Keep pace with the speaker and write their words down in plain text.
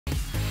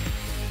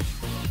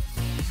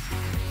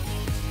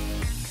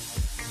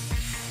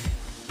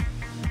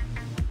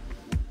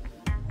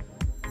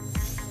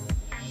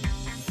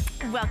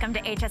Welcome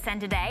to HSN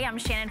Today. I'm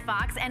Shannon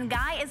Fox, and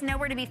Guy is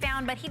nowhere to be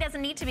found, but he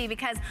doesn't need to be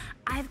because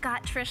I've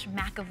got Trish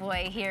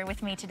McEvoy here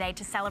with me today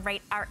to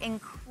celebrate our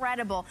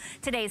incredible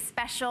today's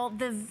special.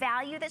 The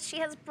value that she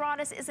has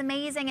brought us is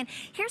amazing, and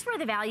here's where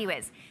the value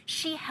is.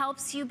 She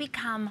helps you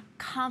become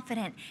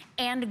confident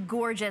and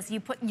gorgeous.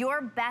 You put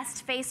your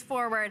best face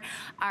forward.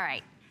 All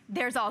right.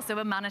 There's also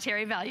a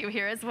monetary value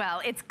here as well.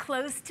 It's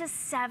close to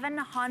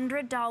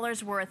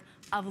 $700 worth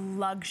of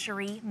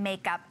luxury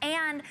makeup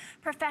and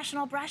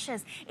professional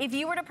brushes. If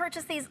you were to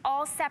purchase these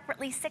all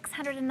separately,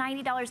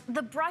 $690.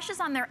 The brushes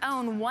on their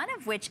own, one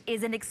of which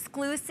is an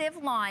exclusive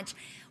launch,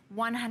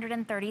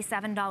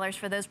 $137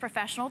 for those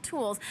professional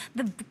tools.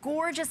 The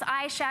gorgeous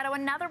eyeshadow,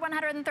 another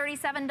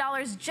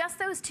 $137. Just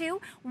those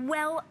two,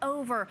 well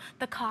over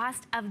the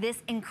cost of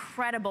this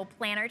incredible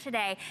planner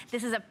today.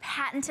 This is a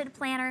patented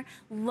planner.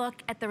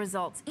 Look at the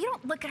results. You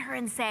don't look at her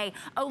and say,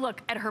 oh,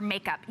 look at her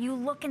makeup. You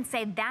look and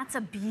say, that's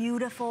a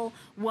beautiful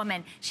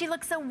woman. She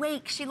looks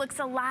awake, she looks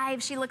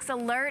alive, she looks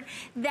alert.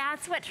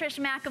 That's what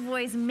Trish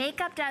McEvoy's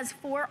makeup does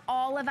for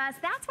all of us.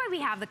 That's why we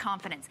have the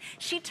confidence.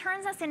 She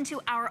turns us into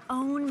our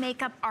own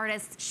makeup artist.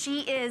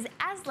 She is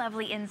as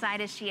lovely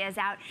inside as she is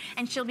out,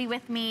 and she'll be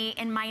with me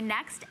in my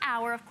next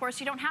hour. Of course,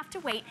 you don't have to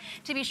wait.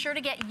 To be sure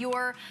to get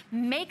your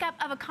Makeup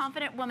of a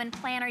Confident Woman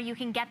planner, you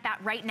can get that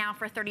right now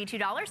for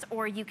 $32,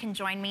 or you can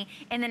join me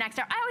in the next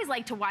hour. I always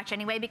like to watch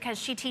anyway because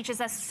she teaches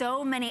us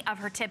so many of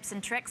her tips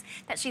and tricks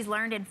that she's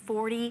learned in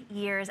 40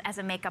 years as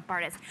a makeup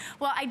artist.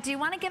 Well, I do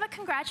want to give a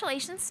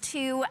congratulations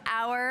to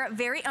our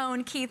very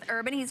own Keith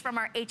Urban. He's from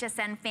our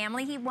HSN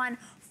family. He won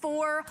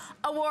 4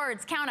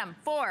 awards, count them,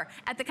 4,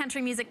 at the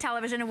Country Music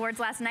Television Awards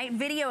last night.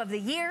 Video of the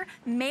Year,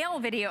 Male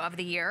Video of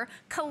the Year,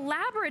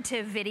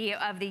 Collaborative Video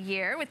of the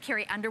Year with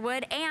Carrie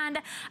Underwood, and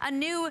a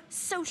new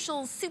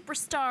Social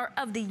Superstar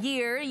of the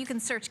Year. You can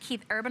search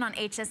Keith Urban on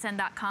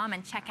hsn.com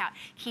and check out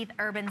Keith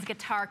Urban's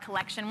guitar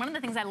collection. One of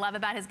the things I love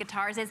about his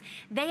guitars is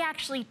they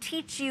actually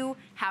teach you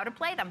how to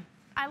play them.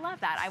 I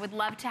love that. I would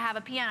love to have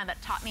a piano that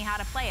taught me how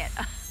to play it.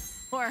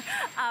 or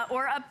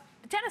a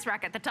tennis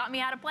racket that taught me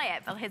how to play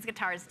it. Well, his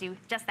guitars do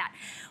just that.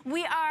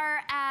 We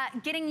are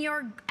getting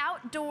your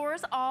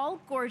outdoors all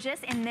gorgeous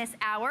in this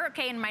hour.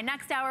 Okay, in my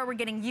next hour, we're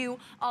getting you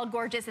all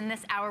gorgeous. In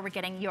this hour, we're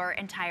getting your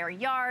entire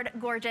yard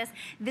gorgeous.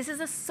 This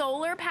is a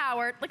solar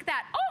powered, look at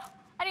that. Oh,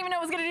 I didn't even know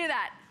I was gonna do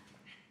that.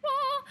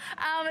 Oh,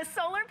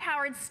 solar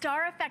powered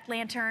star effect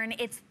lantern.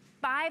 It's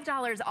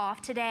 $5 off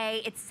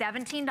today. It's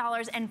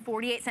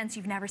 $17.48.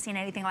 You've never seen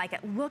anything like it.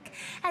 Look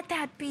at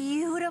that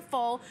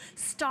beautiful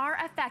star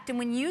effect. And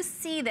when you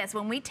see this,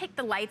 when we take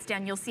the lights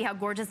down, you'll see how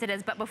gorgeous it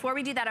is. But before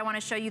we do that, I want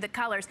to show you the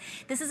colors.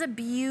 This is a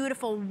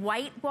beautiful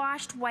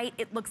whitewashed white.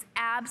 It looks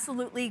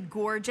absolutely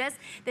gorgeous.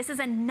 This is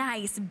a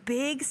nice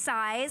big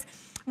size.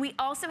 We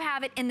also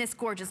have it in this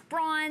gorgeous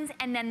bronze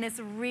and then this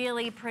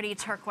really pretty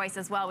turquoise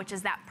as well, which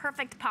is that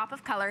perfect pop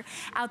of color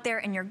out there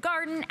in your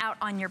garden, out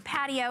on your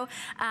patio.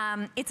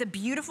 It's a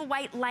beautiful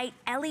white light,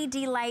 LED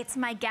lights.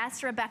 My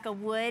guest, Rebecca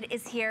Wood,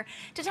 is here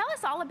to tell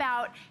us all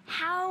about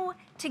how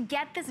to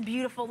get this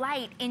beautiful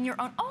light in your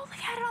own. Oh, look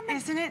at it on the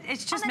Isn't it?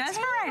 It's just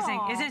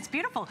mesmerizing. Isn't it? It's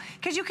beautiful.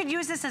 Because you could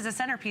use this as a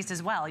centerpiece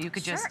as well. You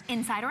could just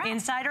inside or out.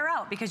 Inside or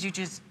out, because you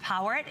just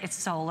power it. It's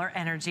solar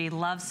energy.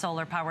 Love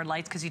solar powered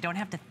lights because you don't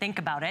have to think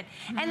about it.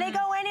 And they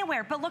go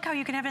anywhere. But look how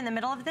you can have it in the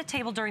middle of the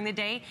table during the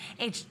day.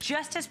 It's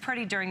just as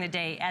pretty during the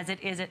day as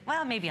it is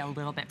well, maybe a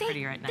little bit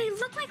prettier at night. They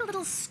look like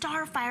little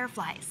star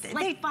fireflies.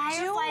 Like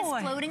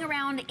fireflies floating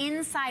around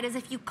inside as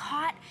if you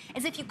caught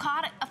a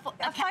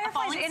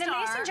firefly in a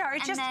mason jar.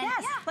 It's just,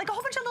 like a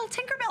whole bunch of little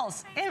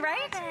Tinkerbells,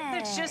 right?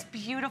 It's just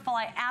beautiful.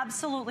 I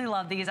absolutely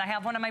love these. I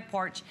have one on my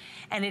porch,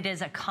 and it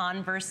is a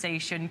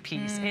conversation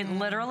piece. It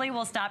literally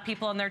will stop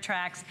people in their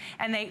tracks,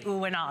 and they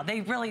ooh and ah.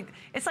 They really,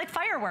 it's like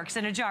fireworks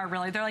in a jar,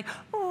 really. They're like,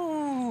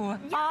 ooh,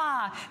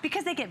 ah,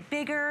 because they get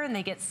bigger and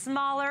they get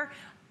smaller.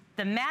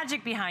 The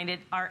magic behind it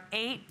are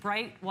 8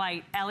 bright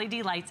white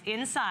LED lights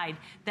inside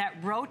that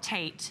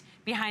rotate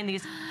behind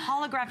these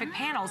holographic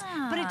panels,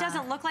 but it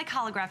doesn't look like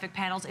holographic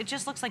panels. It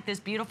just looks like this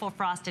beautiful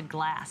frosted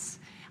glass.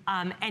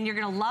 And you're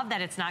gonna love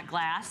that it's not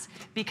glass,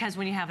 because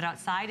when you have it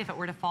outside, if it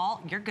were to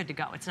fall, you're good to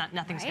go. It's not,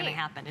 nothing's gonna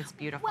happen. It's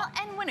beautiful. Well,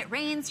 and when it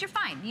rains, you're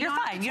fine. You're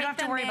fine. You don't have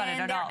to worry about it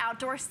at all. They're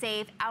outdoor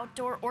safe,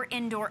 outdoor or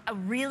indoor, a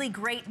really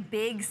great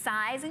big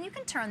size, and you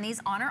can turn these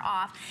on or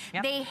off.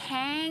 They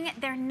hang,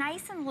 they're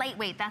nice and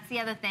lightweight. That's the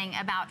other thing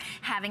about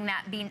having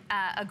that being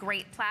a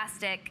great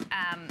plastic,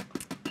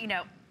 you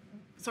know,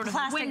 sort of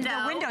plastic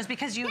windows,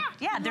 because they're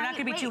not going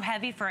to be too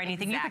heavy for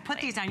anything. You could put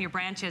these on your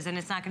branches and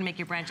it's not going to make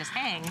your branches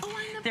hang. Oh,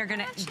 on the they're going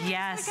to,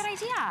 yes. That's a good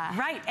idea.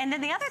 Right, and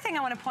then the other thing I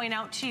want to point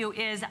out to you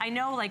is, I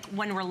know like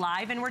when we're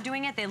live and we're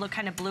doing it, they look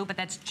kind of blue, but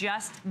that's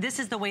just, this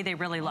is the way they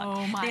really look.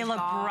 Oh my They look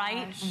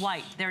bright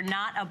white. They're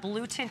not a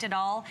blue tint at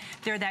all.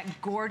 They're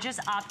that gorgeous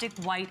optic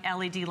white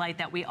LED light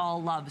that we all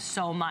love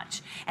so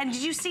much. And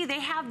did you see they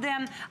have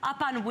them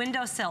up on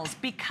windowsills?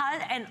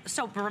 Because, and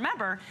so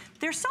remember,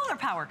 they're solar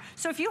power.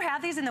 So if you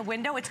have these in the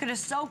window No, it's gonna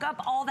soak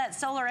up all that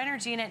solar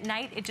energy, and at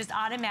night, it just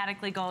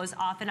automatically goes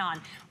off and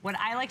on. What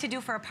I like to do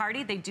for a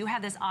party, they do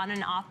have this on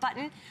and off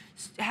button.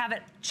 Have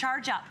it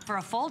charge up for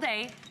a full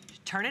day,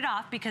 turn it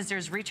off because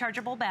there's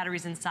rechargeable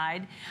batteries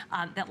inside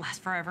that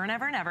last forever and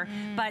ever and ever.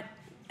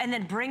 And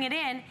then bring it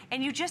in,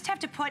 and you just have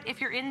to put,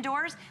 if you're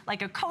indoors,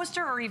 like a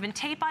coaster or even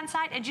tape on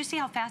side, and do you see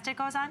how fast it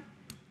goes on?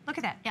 Look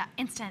at that. Yeah,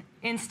 instant.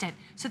 Instant.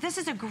 So this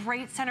is a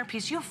great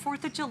centerpiece. You have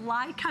 4th of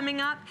July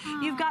coming up.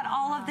 You've got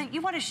all of the,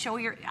 you want to show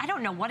your, I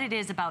don't know what it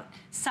is about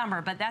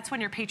summer, but that's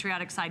when your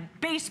patriotic side,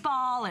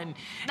 baseball and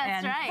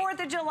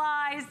 4th of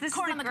July. This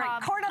corn is on the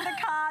cob. Corn on the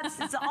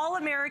cobs. It's an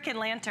all-American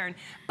lantern,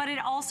 but it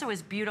also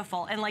is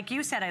beautiful. And like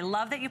you said, I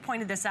love that you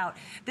pointed this out.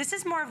 This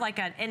is more of like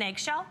an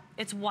eggshell.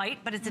 It's white,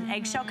 but it's an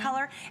eggshell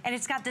color, and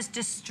it's got this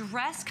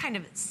distressed kind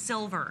of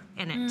silver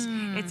in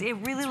it. It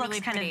really looks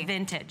kind of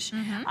vintage.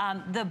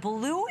 The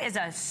blue is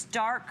a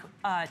stark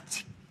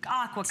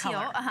aqua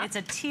color. It's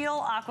a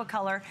teal aqua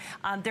color.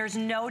 There's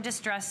no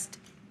distressed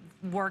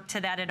work to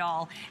that at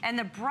all. And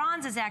the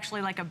bronze is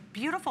actually like a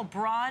beautiful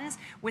bronze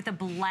with a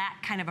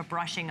black kind of a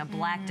brushing, a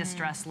black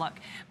distressed look.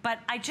 But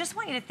I just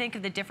want you to think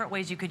of the different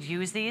ways you could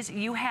use these.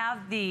 You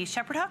have the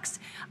shepherd hooks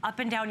up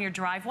and down your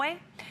driveway.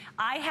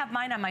 I have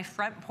mine on my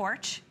front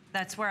porch.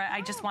 That's where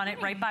I just want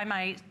it right by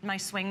my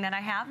swing that I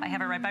have. I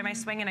have it right by my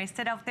swing, and I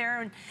sit out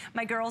there, and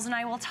my girls and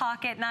I will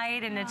talk at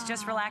night, and it's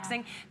just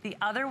relaxing. The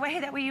other way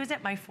that we use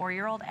it, my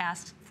 4-year-old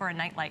asked for a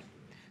nightlight.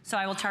 So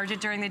I will charge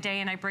it during the day,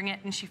 and I bring it,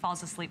 and she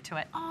falls asleep to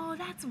it. Oh,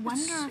 that's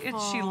wonderful.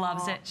 She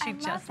loves it. She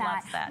just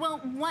loves that. Well,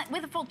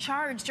 with a full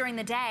charge during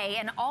the day,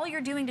 and all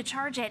you're doing to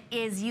charge it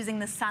is using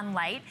the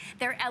sunlight.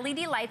 They're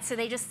LED lights, so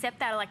they just sip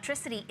that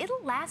electricity.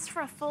 It'll last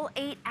for a full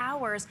 8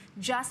 hours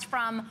just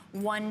from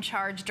one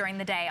charge during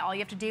the day. All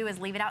you have to do is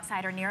leave it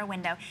outside or near a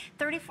window.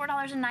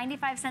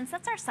 $34.95,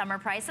 that's our summer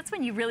price. That's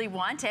when you really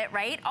want it,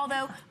 right?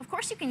 Although, of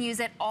course, you can use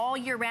it all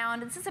year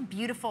round. This is a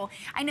beautiful,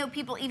 I know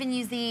people even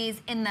use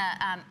these in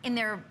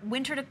their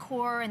winter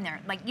decor and their,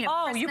 like, you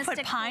know, Christmas you put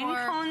decor.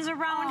 Pine cones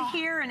around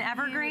here and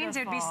evergreens.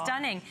 It'd be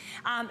stunning.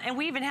 And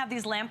we even have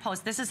these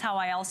lampposts. This is how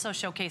I also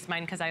showcase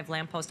mine, because I have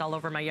lampposts all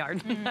over my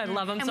yard. I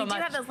love them so much. And we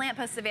do have those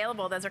lampposts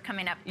available. Those are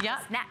coming up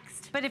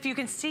next. But if you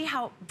can see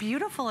how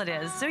beautiful it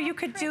is, so you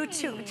could do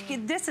too.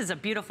 This is a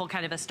beautiful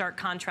kind of a stark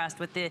contrast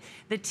with the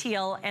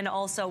teal and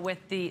also with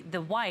the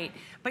white.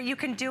 But you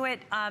can do it,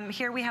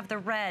 here we have the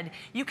red.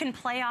 You can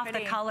play off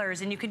the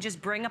colors, and you can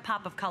just bring a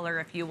pop of color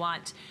if you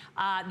want.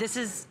 This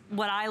is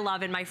what I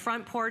love in my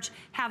front porch.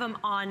 Have them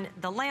on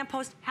the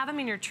lamppost, have them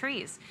in your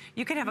trees.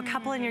 You can have a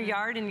couple in your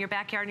yard, in your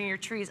backyard, in your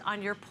trees,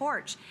 on your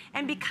porch.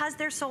 And because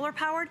they're solar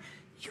powered,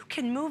 you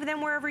can move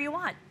them wherever you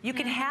want. You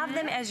can have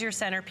them as your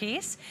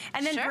centerpiece,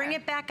 and then bring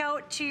it back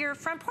out to your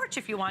front porch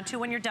if you want to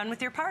when you're done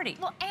with your party.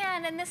 Well,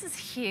 and this is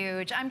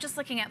huge. I was just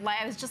looking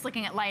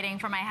at lighting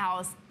for my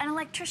house. An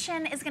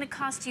electrician is gonna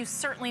cost you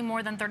certainly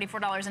more than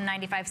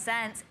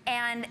 $34.95,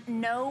 and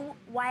no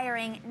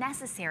wiring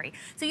necessary.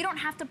 So you don't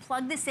have to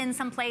plug this in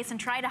someplace and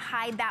try to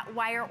hide that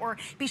wire, or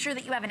be sure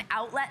that you have an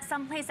outlet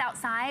someplace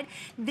outside.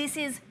 This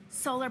is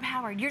solar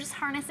powered. You're just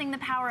harnessing the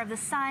power of the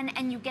sun,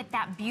 and you get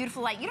that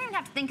beautiful light. You don't even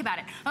have to think about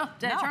it. Oh,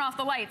 did I turn off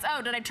the lights?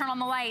 Oh, did I turn on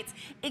the lights?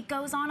 It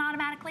goes on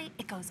automatically,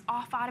 it goes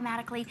off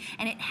automatically,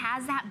 and it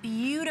has that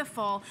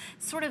beautiful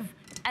sort of,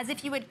 as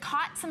if you had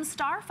caught some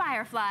star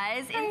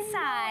fireflies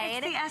inside.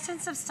 It's the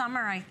essence of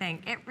summer, I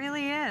think. It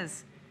really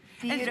is.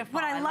 Beautiful. And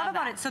what I love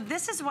about it, so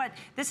this is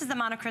the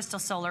monocrystal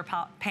solar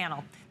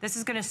panel. This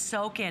is gonna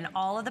soak in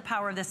all of the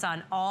power of the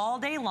sun all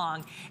day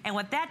long, and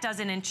what that does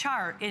in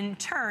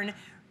turn,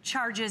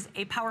 charges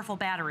a powerful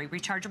battery,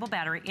 rechargeable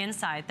battery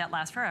inside that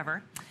lasts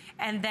forever.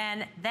 And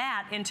then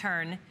that, in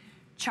turn,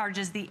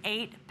 charges the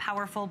 8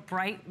 powerful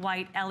bright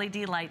white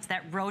LED lights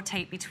that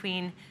rotate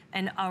between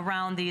and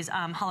around these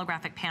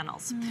holographic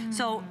panels.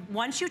 So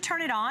once you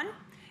turn it on,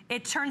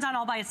 it turns on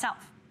all by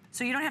itself.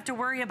 So you don't have to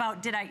worry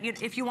about,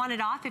 if you want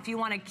it off, if you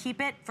want to keep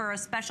it for a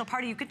special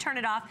party, you could turn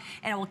it off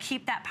and it will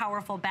keep that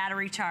powerful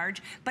battery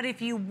charge. But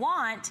if you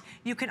want,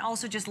 you can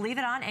also just leave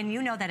it on, and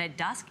you know that at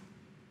dusk,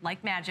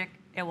 like magic,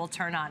 it will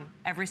turn on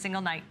every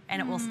single night,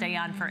 and it will stay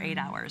on for 8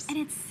 hours. And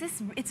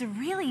it's a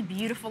really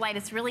beautiful light.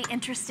 It's really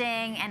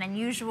interesting and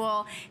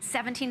unusual.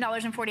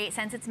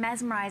 $17.48, it's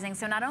mesmerizing.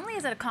 So not only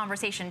is it a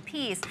conversation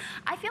piece,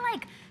 I feel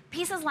like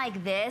pieces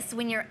like this,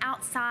 when you're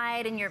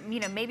outside and you're,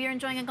 maybe you're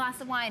enjoying a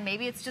glass of wine,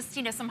 maybe it's just,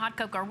 some hot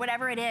cocoa or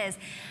whatever it is,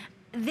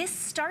 this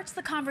starts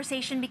the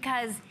conversation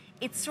because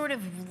it sort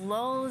of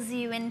lulls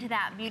you into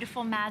that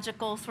beautiful,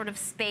 magical sort of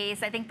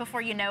space. I think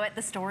before you know it,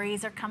 the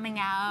stories are coming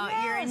out.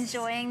 Yes. You're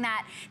enjoying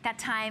that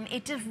time.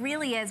 It just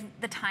really is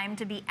the time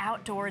to be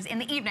outdoors in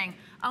the evening.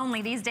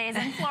 Only these days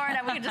in Florida,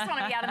 we just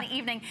want to be out in the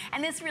evening.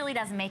 And this really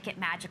does make it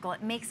magical.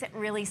 It makes it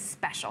really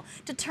special.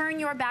 To turn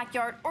your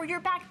backyard or your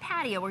back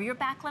patio or your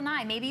back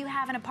lanai, maybe you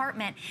have an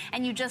apartment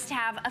and you just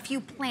have a few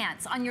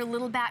plants on your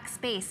little back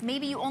space.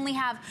 Maybe you only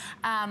have,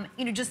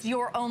 just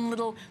your own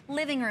little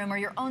living room or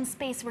your own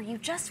space where you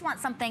just want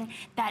something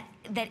that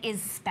that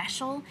is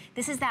special.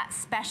 This is that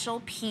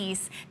special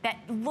piece that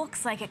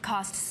looks like it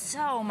costs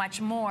so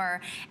much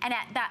more. And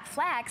at that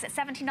flex, at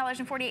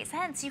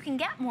 $17.48, you can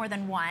get more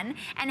than one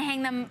and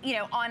hang them, you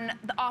know, on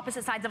the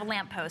opposite sides of a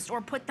lamppost,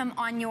 or put them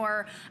on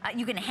your,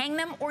 you can hang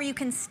them, or you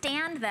can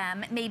stand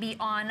them maybe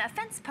on a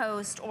fence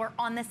post or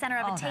on the center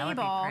of a table.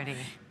 That would be pretty.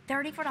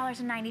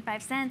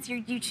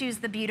 $34.95. You choose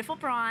the beautiful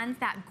bronze,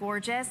 that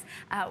gorgeous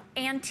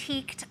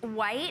antiqued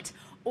white,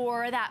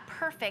 or that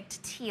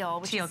perfect teal,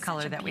 which teal is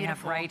color that we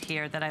have right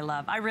here that I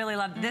love. I really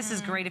love. This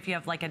is great if you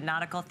have like a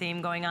nautical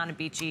theme going on, a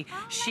beachy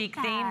chic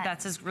theme.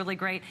 That's just really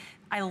great.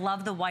 I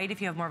love the white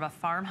if you have more of a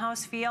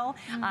farmhouse feel.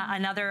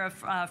 Another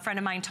friend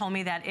of mine told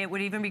me that it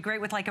would even be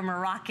great with like a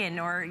Moroccan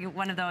or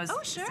one of those.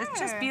 Oh, sure. It's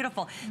just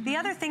beautiful. The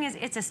other thing is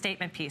it's a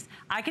statement piece.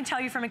 I can tell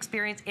you from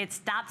experience, it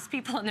stops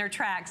people in their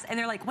tracks and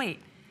they're like, wait,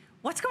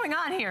 what's going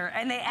on here?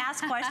 And they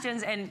ask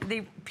questions and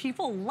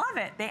people love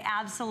it. They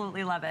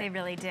absolutely love it. They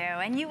really do,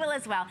 and you will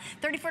as well.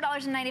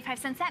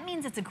 $34.95, that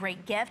means it's a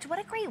great gift. What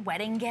a great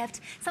wedding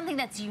gift. Something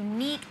that's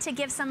unique to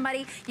give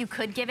somebody. You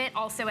could give it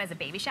also as a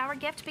baby shower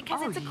gift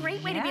because it's a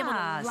great way to be able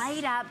to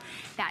light up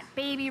that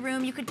baby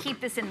room. You could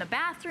keep this in the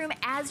bathroom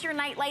as your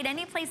night light,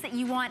 any place that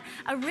you want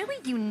a really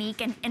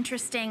unique and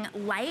interesting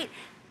light.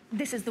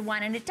 This is the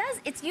one, and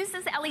it's used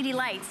as LED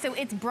light, so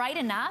it's bright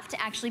enough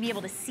to actually be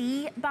able to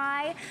see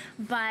by,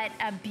 but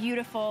a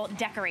beautiful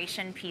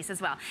decoration piece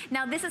as well.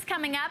 Now, this is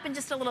coming up in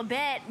just a little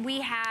bit. We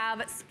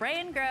have Spray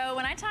and Grow.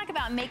 When I talk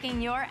about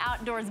making your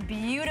outdoors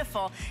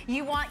beautiful,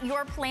 you want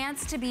your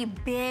plants to be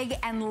big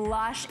and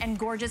lush and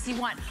gorgeous. You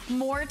want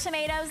more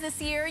tomatoes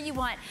this year. You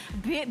want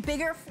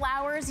bigger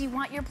flowers. You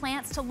want your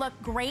plants to look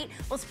great.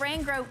 Well, Spray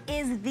and Grow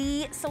is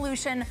the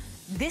solution.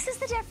 This is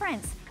the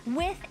difference.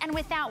 With and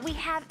without, we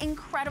have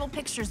incredible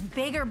pictures,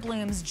 bigger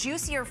blooms,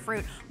 juicier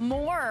fruit,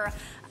 more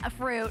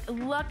fruit.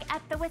 Look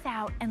at the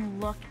without and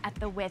look at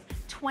the with.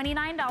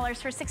 $29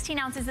 for 16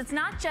 ounces. It's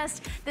not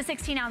just the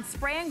 16-ounce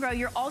Spray and Grow.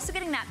 You're also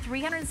getting that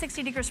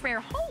 360-degree sprayer.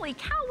 Holy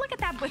cow, look at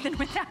that with and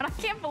without. I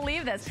can't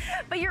believe this.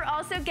 But you're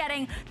also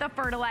getting the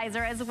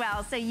fertilizer as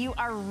well. So you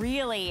are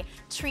really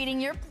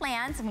treating your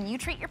plants. And when you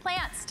treat your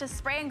plants to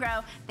Spray and Grow,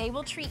 they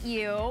will treat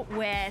you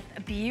with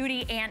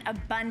beauty and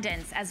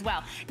abundance as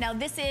well. Now,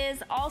 this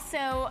is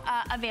also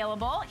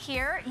available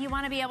here. You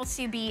want to be able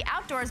to be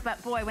outdoors, but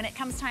boy, when it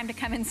comes time to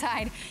come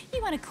inside,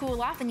 you want to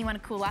cool off, and you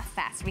want to cool off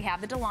fast. We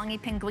have the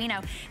DeLonghi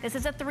Pinguino. This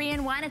is a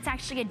 3-in-1. It's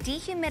actually a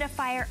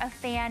dehumidifier, a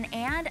fan,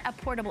 and a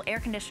portable air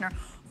conditioner.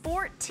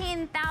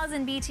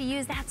 14,000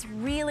 BTUs, that's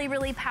really,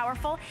 really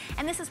powerful.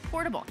 And this is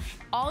portable.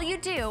 All you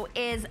do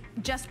is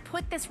just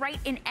put this right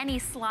in any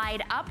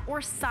slide up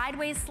or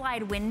sideways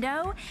slide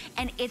window,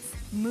 and it's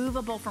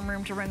movable from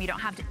room to room. You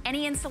don't have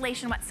any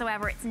installation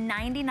whatsoever. It's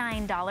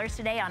 $99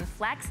 today on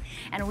Flex,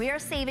 and we are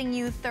saving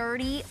you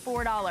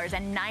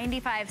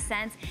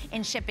 $34.95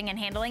 in shipping and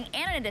handling,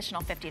 and an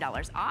additional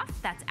 $50 off.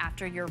 That's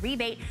after your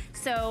rebate.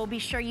 So be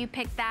sure you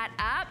pick that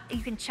up.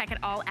 You can check it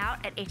all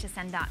out at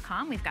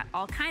hsn.com. We've got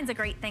all kinds of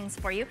great things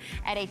for you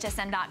at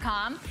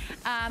hsn.com.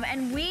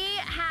 And we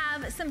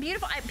have some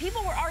beautiful,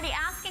 people were already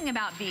asking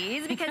about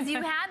these because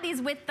you had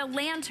these with the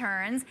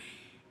lanterns.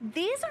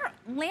 These are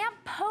lamp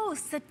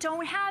posts that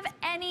don't have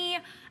any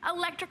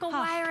electrical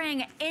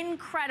wiring.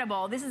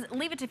 Incredible. This is,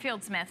 leave it to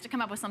Fieldsmith to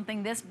come up with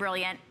something this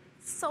brilliant.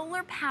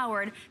 Solar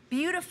powered,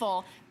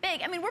 beautiful,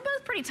 big. I mean, we're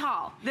both pretty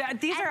tall.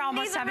 These are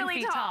almost 7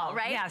 really feet tall,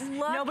 right? Yes.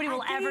 Look, nobody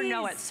will ever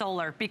know it's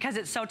solar because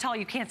it's so tall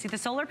you can't see the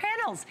solar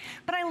panels.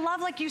 But I love,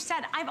 like you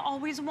said, I've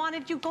always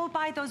wanted, you go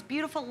by those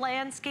beautiful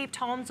landscaped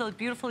homes, those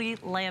beautifully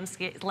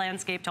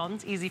landscaped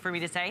homes, easy for me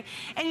to say,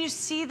 and you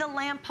see the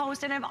lamp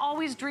post, and I've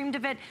always dreamed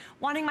of it,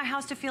 wanting my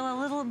house to feel a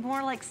little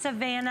more like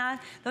Savannah,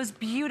 those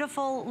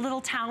beautiful little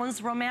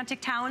towns,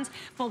 romantic towns.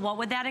 But what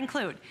would that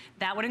include?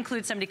 That would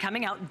include somebody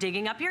coming out,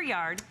 digging up your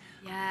yard,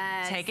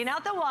 taking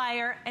out the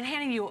wire, and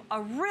handing you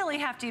a really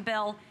hefty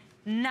bill.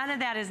 None of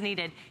that is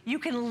needed. You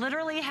can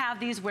literally have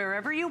these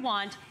wherever you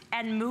want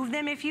and move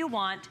them if you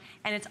want,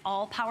 and it's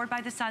all powered by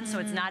the sun, so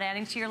it's not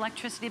adding to your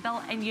electricity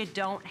bill, and you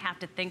don't have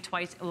to think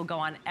twice. It will go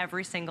on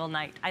every single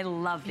night. I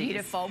love these.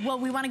 Beautiful. Well,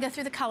 we want to go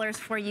through the colors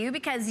for you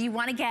because you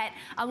want to get,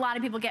 a lot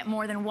of people get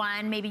more than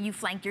one. Maybe you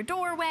flank your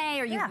doorway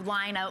or you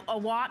line a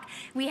walk.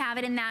 We have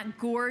it in that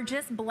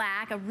gorgeous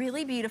black, a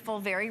really beautiful,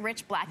 very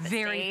rich black that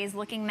stays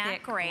looking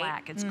that great.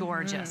 Black. It's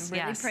gorgeous.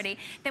 Really pretty.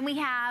 Then we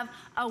have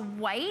a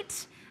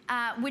white,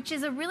 which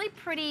is a really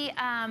pretty,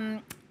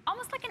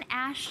 almost like an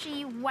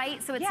ashy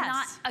white, so it's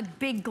not a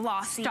big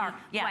glossy stark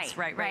white.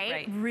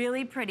 Right.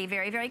 Really pretty,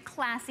 very, very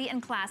classy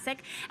and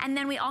classic. And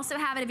then we also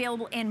have it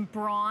available in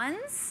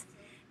bronze.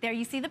 There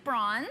you see the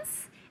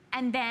bronze.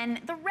 And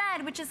then the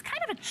red, which is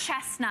kind of a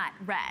chestnut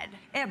red.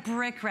 A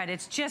brick red.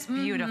 It's just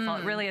beautiful.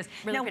 It really is.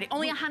 Really pretty.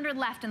 Only 100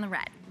 left in the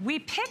red. We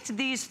picked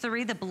these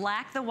three, the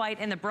black, the white,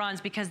 and the bronze,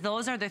 because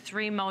those are the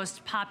three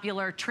most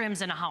popular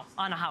trims in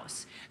on a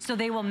house. So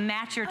they will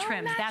match your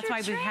trims. That's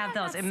why we have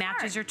those. It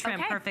matches your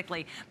trim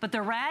perfectly. But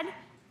the red,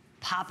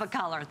 pop of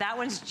color. That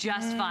one's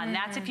just fun.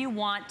 That's if you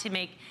want to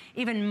make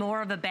even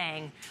more of a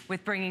bang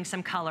with bringing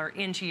some color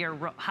into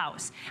your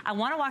house. I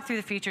want to walk through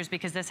the features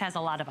because this has a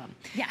lot of them.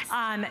 Yes.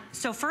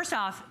 So first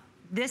off,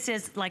 this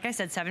is, like I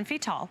said, 7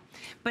 feet tall,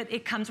 but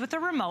it comes with a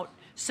remote.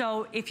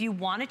 So if you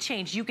want to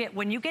change,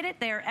 when you get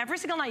it there, every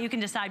single night you can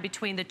decide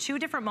between the 2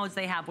 different modes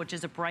they have, which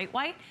is a bright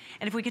white.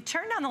 And if we could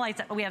turn down the lights,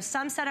 we have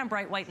some set on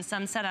bright white and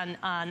some set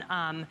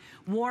on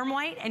warm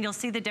white, and you'll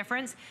see the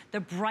difference.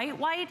 The bright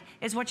white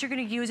is what you're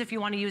going to use if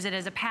you want to use it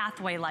as a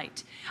pathway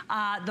light.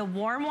 The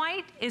warm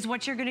white is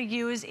what you're going to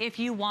use if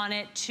you want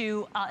it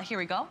to, here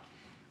we go.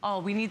 Oh,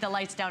 we need the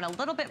lights down a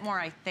little bit more,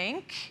 I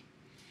think.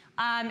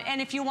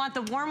 And if you want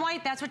the warm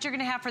white, that's what you're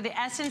gonna have for the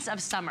essence of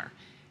summer.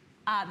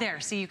 There,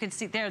 so you can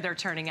see, there they're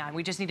turning on.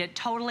 We just need it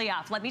totally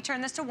off. Let me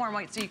turn this to warm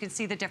white so you can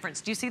see the difference.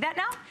 Do you see that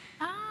now?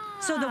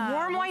 So the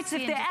warm whites,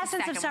 if the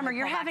essence of summer,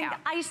 you're having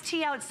iced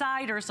tea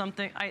outside or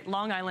something,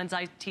 Long Island's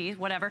iced tea,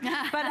 whatever.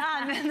 But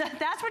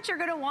that's what you're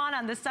gonna want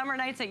on the summer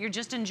nights that you're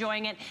just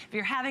enjoying it. If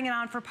you're having it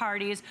on for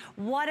parties,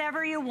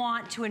 whatever you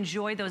want to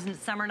enjoy those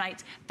summer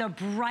nights. The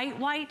bright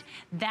white,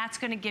 that's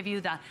gonna give you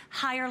the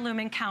higher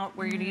lumen count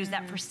where you're gonna use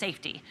that for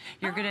safety.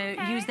 You're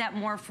gonna use that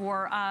more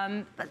for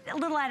a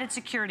little added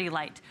security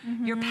light.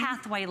 Your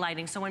pathway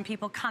lighting, so when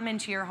people come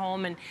into your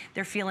home and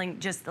they're feeling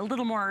just a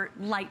little more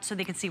light so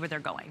they can see where they're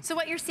going. So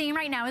what you're seeing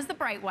right now is the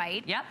bright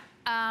white. Yep.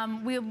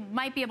 We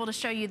might be able to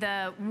show you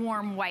the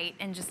warm white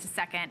in just a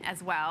second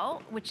as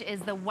well, which is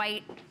the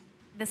white.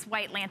 This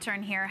white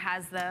lantern here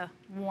has the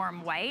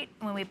warm white.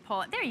 When we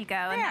pull it, there you go,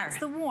 and that's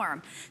the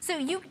warm. So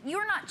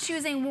you're not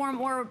choosing warm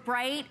or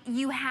bright,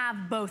 you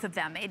have both of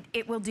them.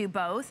 It will do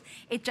both.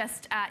 It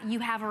just, you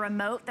have a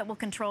remote that will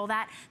control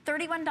that.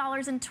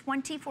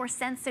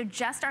 $31.24, so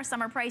just our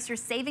summer price, you're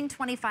saving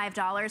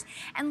 $25.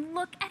 And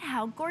look at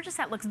how gorgeous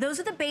that looks. Those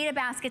are the beta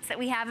baskets that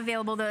we have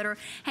available that are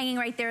hanging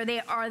right there. They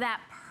are that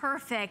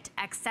perfect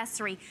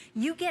accessory.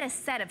 You get a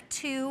set of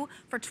 2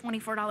 for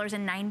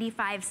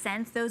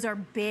 $24.95. Those are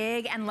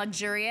big and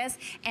luxurious,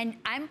 and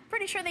I'm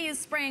pretty sure they use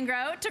spray and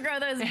grow to grow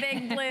those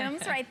big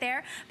blooms right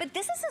there. But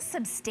this is a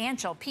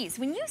substantial piece.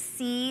 When you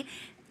see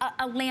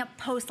a lamp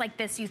post like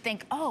this, you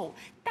think, oh,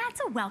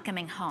 that's a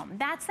welcoming home.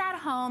 That's that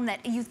home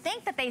that you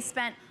think that they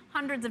spent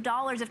hundreds of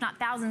dollars, if not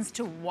thousands,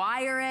 to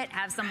wire it,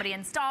 have somebody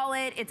install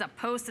it. It's a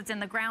post that's in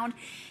the ground.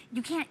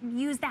 You can't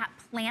use that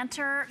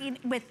planter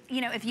with,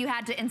 if you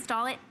had to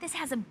install it. This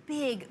has a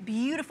big,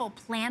 beautiful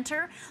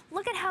planter.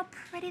 Look at how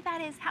pretty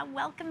that is, how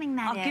welcoming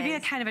that is. I'll give you a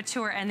kind of a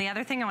tour. And the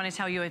other thing I want to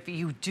tell you, if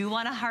you do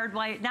want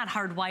to not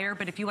hardwire,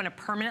 but if you want to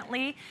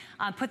permanently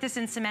put this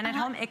in cement at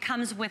home, it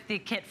comes with the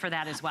kit for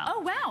that as well.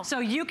 Oh, wow. So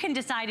you can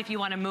decide if you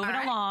want to move it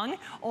along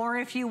or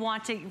if you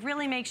want to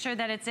really make sure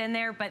that it's in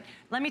there. But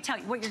let me tell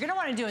you, what you're going to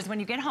want to do is when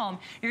you get home,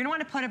 you're going to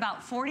want to put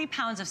about 40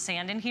 pounds of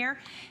sand in here.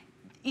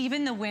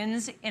 Even the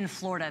winds in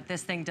Florida,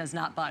 this thing does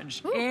not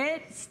budge. Ooh.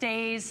 It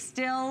stays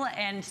still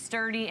and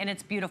sturdy, and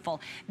it's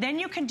beautiful. Then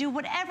you can do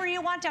whatever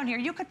you want down here.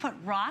 You could put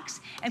rocks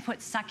and put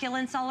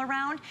succulents all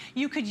around.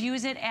 You could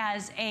use it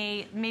as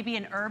maybe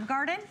an herb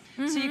garden.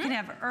 So you can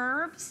have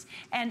herbs,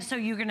 and so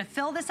you're gonna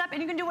fill this up,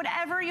 and you can do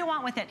whatever you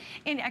want with it.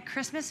 And at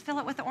Christmas, fill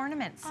it with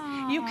ornaments.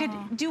 You could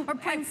do— Or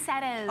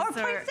poinsettias. Or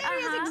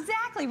poinsettias,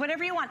 exactly,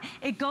 whatever you want.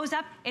 It goes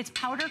up, it's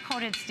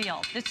powder-coated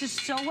steel. This is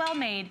so well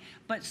made,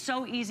 but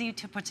so easy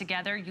to put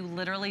together. You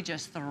literally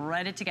just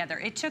thread it together.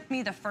 It took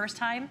me the first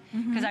time,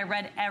 because I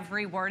read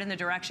every word in the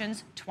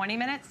directions, 20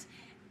 minutes.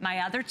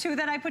 My other 2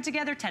 that I put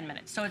together, 10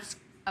 minutes. So it's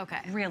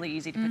really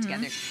easy to put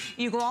together.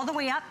 You go all the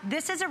way up.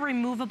 This is a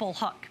removable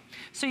hook.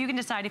 So you can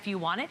decide if you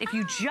want it. If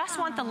you just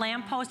want the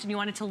lamppost and you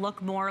want it to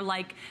look more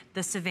like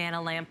the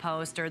Savannah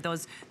lamppost or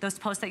those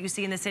posts that you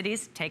see in the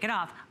cities, take it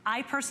off.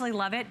 I personally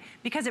love it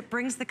because it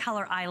brings the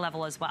color eye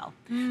level as well.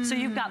 So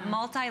you've got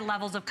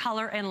multi-levels of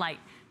color and light.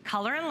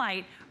 Color and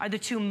light are the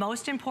 2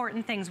 most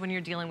important things when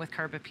you're dealing with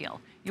curb appeal.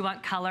 You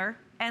want color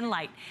and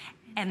light.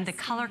 And the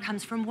color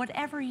comes from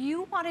whatever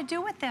you want to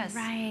do with this.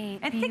 Right,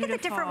 and think of the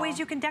different ways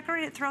you can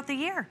decorate it throughout the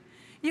year.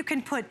 You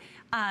can put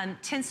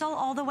tinsel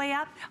all the way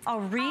up, a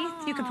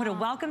wreath, you can put a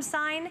welcome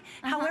sign.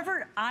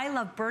 However, I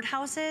love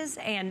birdhouses,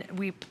 and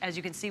as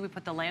you can see, we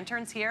put the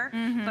lanterns here,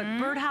 but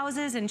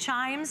birdhouses and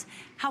chimes.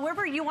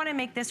 However you want to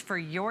make this for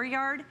your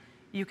yard,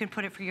 you can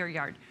put it for your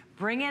yard.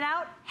 Bring it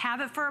out, have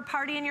it for a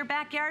party in your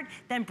backyard,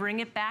 then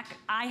bring it back.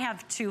 I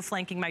have 2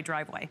 flanking my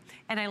driveway,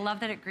 and I love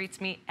that it greets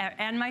me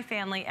and my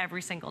family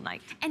every single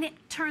night. And it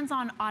turns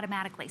on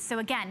automatically. So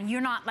again,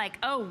 you're not like,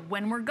 oh,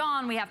 when we're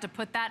gone, we have to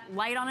put that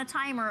light on a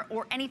timer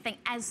or anything.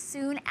 As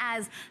soon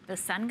as the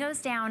sun goes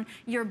down,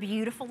 your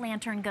beautiful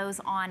lantern goes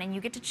on, and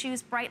you get to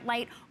choose bright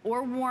light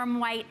or warm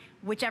white,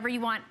 whichever you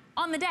want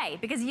on the day,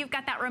 because you've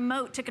got that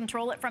remote to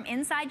control it from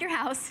inside your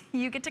house.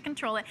 You get to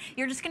control it.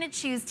 You're just gonna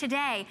choose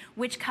today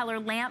which color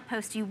lamp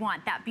post you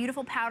want. That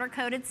beautiful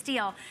powder-coated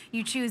steel.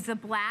 You choose the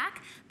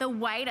black, the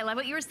white. I love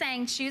what you were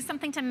saying. Choose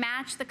something to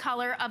match the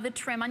color of the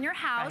trim on your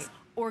house.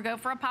 or go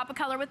for a pop of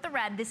color with the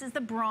red. This is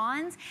the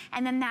bronze,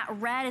 and then that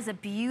red is a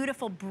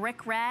beautiful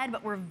brick red,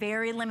 but we're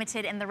very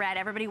limited in the red.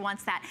 Everybody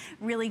wants that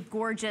really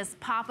gorgeous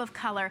pop of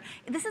color.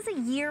 This is a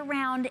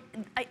year-round,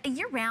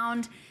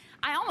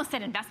 I almost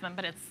said investment,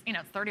 but it's, you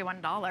know,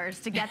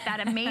 $31 to get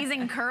that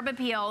amazing curb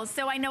appeal.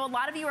 So I know a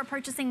lot of you are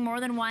purchasing more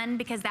than one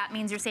because that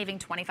means you're saving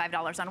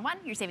 $25 on one,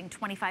 you're saving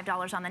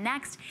 $25 on the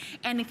next.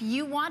 And if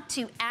you want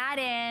to add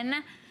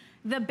in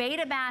the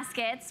beta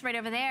baskets right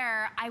over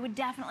there, I would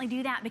definitely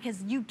do that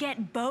because you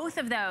get both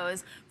of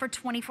those for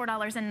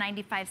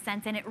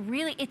 $24.95. And it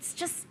really,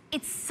 it's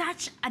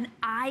such an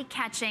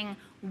eye-catching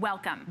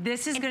welcome.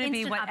 This is going to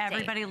be what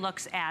everybody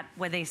looks at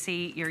when they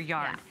see your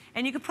yard. Yeah.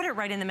 And you could put it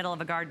right in the middle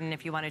of a garden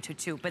if you wanted to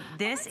too. But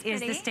this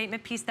is the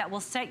statement piece that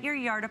will set your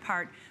yard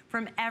apart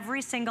from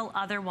every single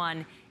other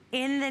one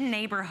in the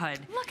neighborhood.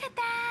 Look at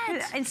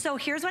that. And so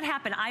here's what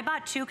happened. I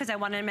bought two because I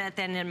wanted them at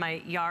the end of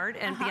my yard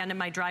and at the end of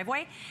my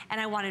driveway.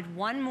 And I wanted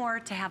one more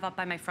to have up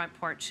by my front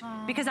porch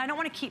because I don't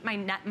want to keep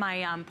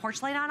my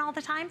porch light on all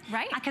the time.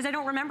 Right. Because I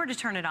don't remember to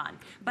turn it on.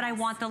 But I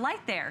want the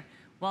light there.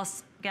 Well,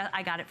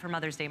 I got it for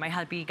Mother's Day. My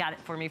hubby got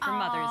it for me for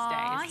Mother's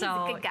Day.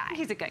 So he's a good guy.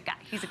 He's a good guy.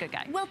 He's a good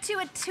guy. Well,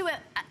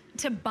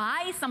 to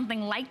buy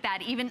something like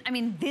that, even, I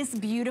mean, this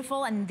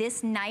beautiful and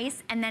this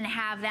nice, and then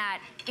have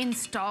that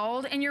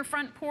installed in your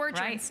front porch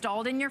or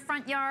installed in your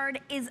front yard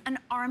is an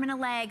arm and a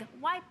leg.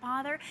 Why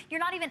bother?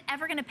 You're not even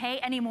ever going to pay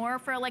any more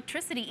for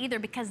electricity either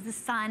because the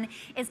sun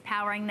is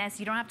powering this.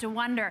 You don't have to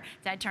wonder,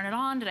 did I turn it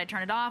on? Did I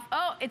turn it off?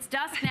 Oh, it's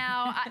dusk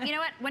now. You know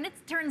what? When it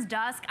turns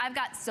dusk, I've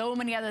got so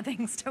many other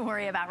things to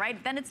worry about,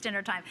 right? Then it's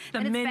dinner time. The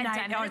then midnight, it's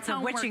bedtime. oh, it's a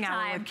witching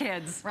hour with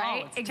kids.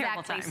 Right? Oh, it's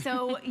exactly.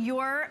 So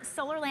your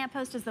solar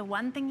lamppost is the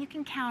one thing you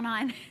can count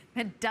on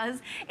that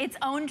does its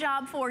own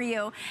job for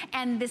you.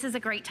 And this is a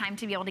great time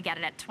to be able to get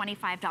it at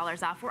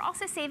 $25 off. We're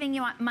also saving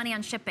you money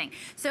on shipping.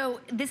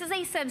 So this is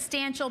a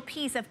substantial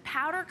piece of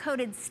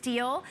powder-coated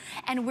steel,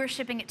 and we're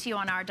shipping it to you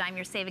on our dime.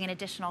 You're saving an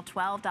additional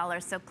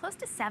 $12. So close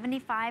to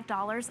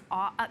 $75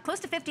 off, close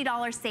to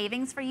 $50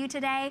 savings for you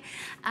today.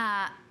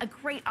 A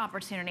great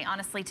opportunity,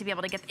 honestly, to be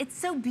able to get, it's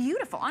so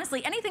beautiful.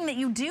 Honestly, anything that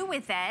you do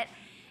with it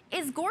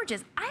is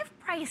gorgeous. I've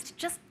priced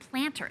just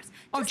planters.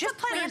 Just a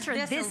planter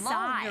this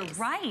size. You're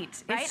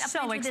right. Right? It's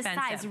so expensive.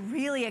 This size,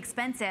 really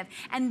expensive.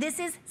 And this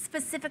is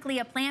specifically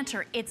a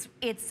planter. It's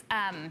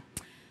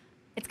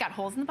got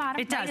holes in the bottom.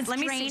 It does. It's Let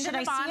me see. Should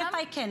I see if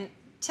I can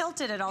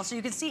tilt it at all so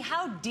you can see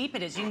how deep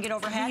it is? You can get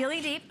overhead.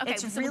 Really deep. Okay,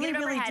 it's so really,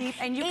 really deep,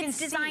 and you can see. It's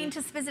designed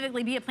to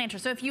specifically be a planter.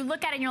 So if you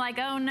look at it and you're like,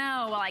 oh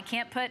no, well I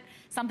can't put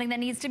something that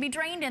needs to be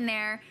drained in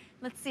there.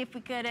 Let's see if we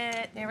could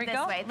there we this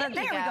go. way. There we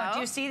go. Do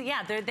you see?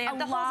 Yeah, they have the holes in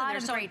there. A lot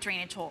of great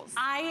drainage holes.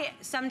 I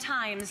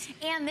sometimes...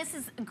 And this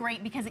is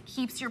great because it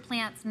keeps your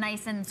plants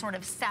nice and sort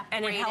of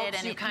separated. And it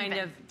helps you kind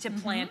of to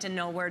plant and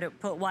know where to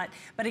put what.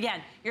 But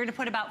again, you're going to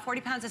put about 40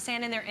 pounds of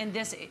sand in there. And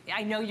this,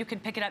 I know you can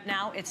pick it up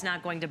now. It's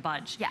not going to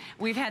budge. Yeah.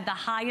 We've had the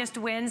highest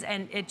winds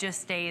and it just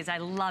stays. I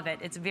love it.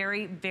 It's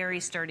very, very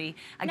sturdy.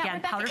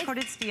 Again,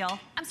 powder-coated steel.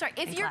 I'm sorry.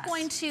 If you're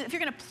going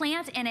to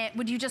plant in it,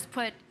 would you just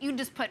put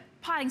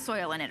potting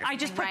soil in it or something, I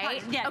just put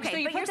right? Okay, so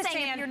you put the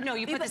sand, no,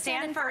 you put the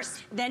sand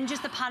first, then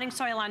just the potting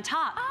soil on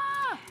top.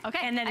 Ah, okay.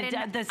 And then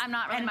I'm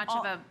not really much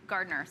of a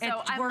gardener,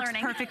 so I'm learning.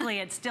 It works perfectly.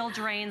 It still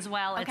drains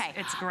well. Okay.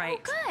 It's great.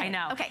 Oh, good. I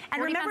know. Okay.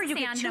 And remember, you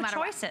get two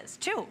choices,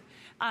 too.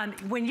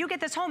 When you get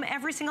this home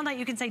every single night,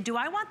 you can say, do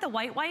I want the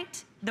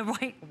white? The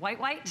bright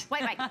white.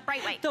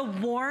 The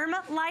warm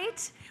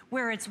light,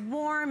 where it's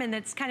warm and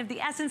it's kind of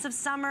the essence of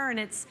summer and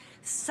it's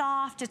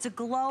soft, it's a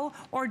glow,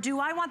 or do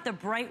I want the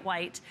bright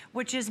white,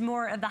 which is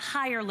more of the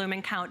higher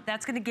lumen count?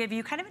 That's going to give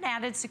you kind of an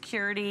added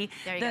security.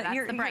 There you go,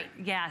 that's the bright.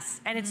 Yes,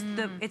 and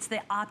it's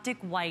the optic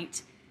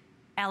white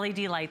LED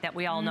light that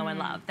we all know and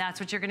love.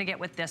 That's what you're gonna get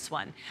with this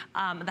one.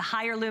 The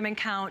higher lumen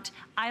count,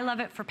 I love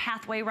it for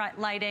pathway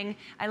lighting.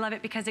 I love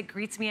it because it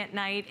greets me at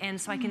night and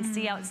so I can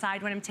see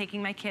outside when I'm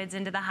taking my kids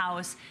into the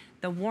house.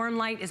 The warm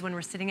light is when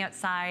we're sitting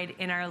outside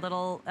in our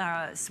little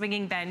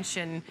swinging bench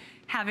and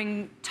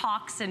having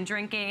talks and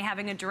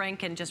having a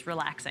drink and just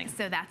relaxing.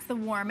 So that's the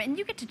warm, and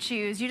you get to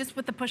choose. You just,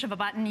 with the push of a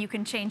button, you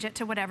can change it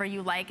to whatever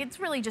you like. It's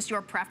really just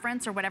your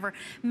preference or whatever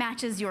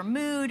matches your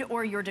mood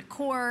or your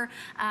decor.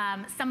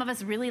 Some of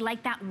us really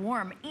like that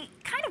warm,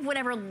 kind of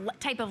whatever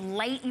type of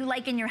light you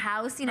like in your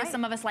house. You know,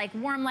 some of us like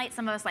warm light,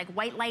 some of us like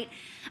white light.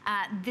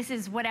 This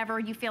is whatever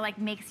you feel like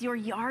makes your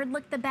yard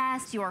look the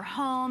best, your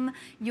home,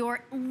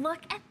 look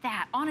at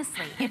that.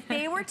 Honestly, if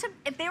they were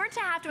to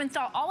have to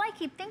install, all I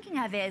keep thinking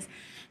of is,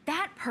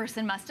 that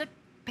person must have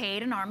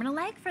paid an arm and a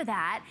leg for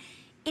that.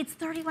 It's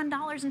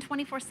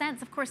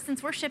 $31.24. Of course,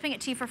 since we're shipping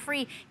it to you for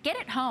free, get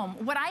it home.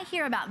 What I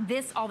hear about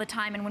this all the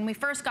time, and when we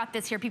first got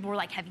this here, people were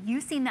like, have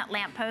you seen that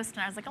lamppost?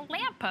 And I was like, a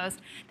lamppost?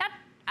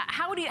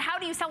 How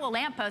do you sell a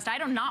lamppost? I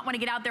do not want to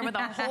get out there with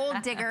a hole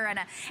digger and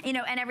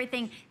and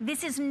everything.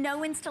 This is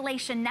no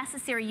installation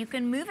necessary. You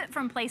can move it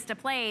from place to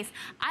place.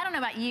 I don't know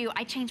about you,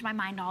 I change my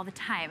mind all the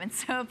time. And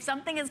so if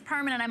something is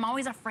permanent, I'm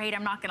always afraid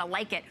I'm not going to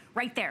like it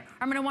right there.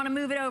 I'm going to want to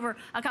move it over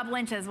a couple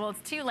inches. Well,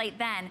 it's too late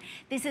then.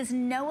 This is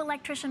no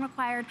electrician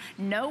required,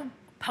 no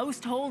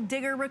post hole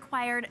digger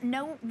required,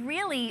 no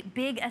really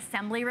big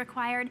assembly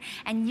required,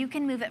 and you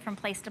can move it from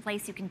place to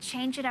place. You can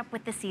change it up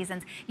with the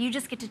seasons. You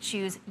just get to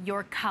choose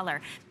your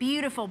color.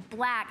 Beautiful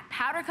black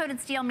powder coated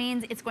steel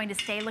means it's going to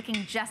stay looking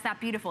just that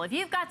beautiful. If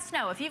you've got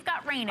snow, if you've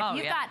got rain, if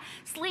you've got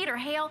sleet or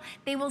hail,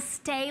 they will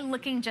stay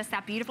looking just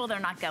that beautiful. They're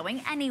not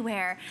going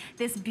anywhere.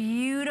 This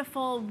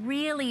beautiful,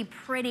 really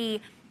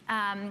pretty,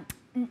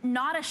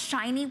 not a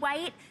shiny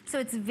white, so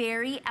it's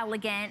very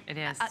elegant. It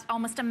is.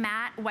 Almost a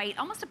matte white,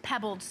 almost a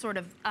pebbled sort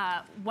of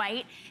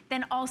white.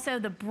 Then also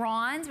the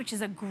bronze, which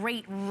is a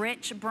great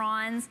rich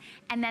bronze.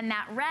 And then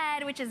that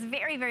red, which is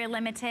very, very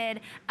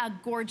limited, a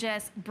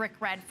gorgeous brick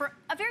red for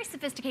a very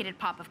sophisticated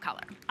pop of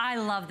color. I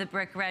love the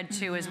brick red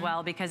too as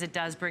well, because it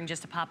does bring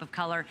just a pop of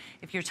color.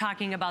 If you're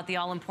talking about the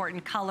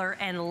all-important color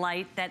and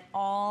light that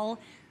all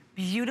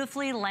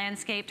beautifully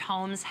landscaped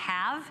homes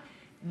have,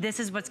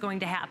 this is what's going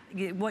to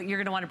happen, what you're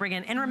going to want to bring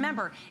in. And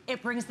remember,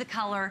 it brings the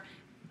color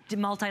to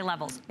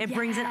multi-levels. It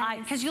brings it eye,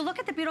 because you look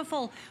at the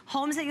beautiful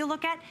homes that you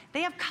look at,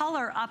 they have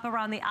color up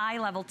around the eye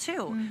level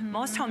too.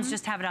 Most homes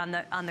just have it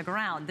on the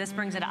ground. This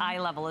brings it eye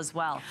level as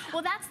well.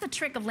 Well, that's the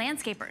trick of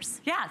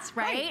landscapers. Yes,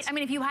 right. I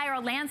mean, if you hire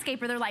a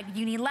landscaper, they're like,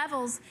 you need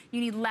levels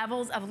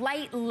of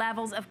light,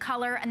 levels of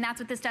color, and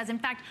that's what this does. In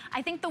fact,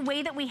 I think the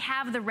way that we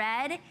have the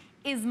red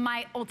is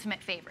my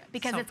ultimate favorite,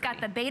 because it's got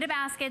the beta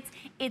baskets,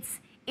 it's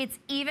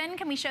even.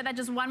 Can we show that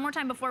just one more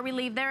time before we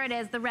leave? There it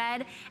is, the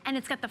red. And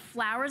it's got the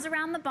flowers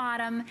around the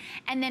bottom.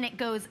 And then it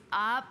goes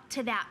up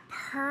to that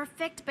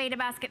perfect beta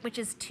basket, which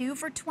is 2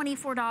 for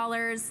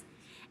 $24.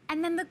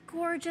 And then the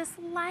gorgeous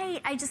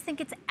light. I just think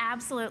it's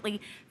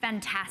absolutely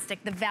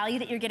fantastic. The value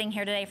that you're getting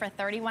here today for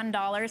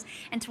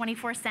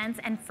 $31.24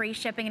 and free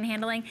shipping and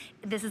handling.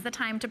 This is the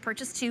time to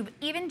purchase two.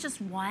 Even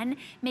just one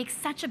makes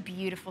such a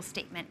beautiful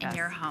statement in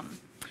your home.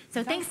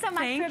 So thanks so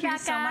much, Rebecca. Thank you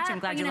so much. I'm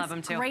glad you love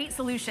them too. Great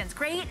solutions.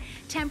 Great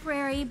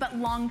temporary but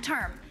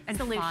long-term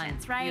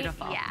solutions, right?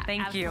 Beautiful. Yeah,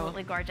 Thank you.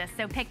 Absolutely gorgeous.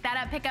 So pick that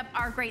up. Pick up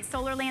our great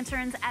solar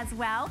lanterns as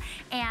well.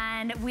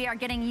 And we are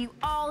getting you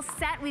all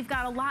set. We've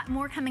got a lot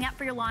more coming up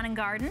for your lawn and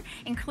garden,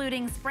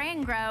 including spray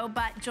and grow,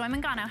 but Joy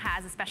Mangano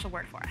has a special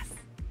word for us.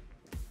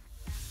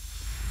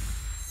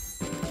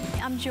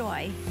 I'm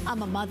Joy.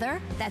 I'm a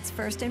mother, that's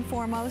first and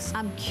foremost.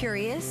 I'm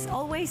curious,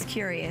 always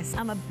curious.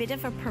 I'm a bit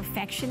of a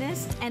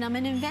perfectionist, and I'm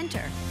an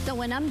inventor. So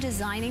when I'm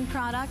designing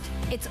product,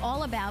 it's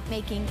all about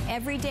making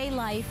everyday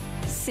life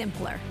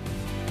simpler.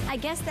 I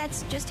guess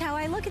that's just how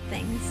I look at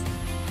things.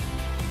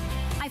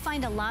 I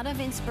find a lot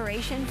of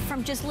inspiration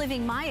from just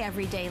living my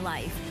everyday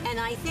life. And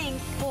I think,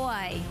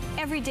 boy,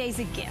 every day's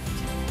a gift.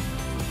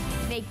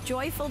 Make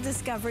joyful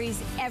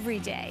discoveries every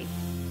day.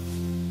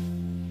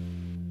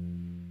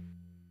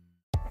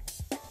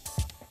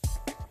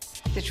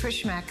 The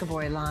Trish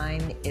McEvoy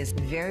line is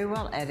very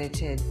well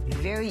edited,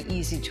 very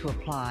easy to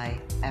apply,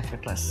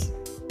 effortless.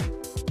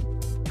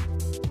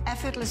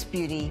 Effortless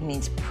beauty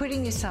means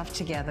putting yourself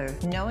together,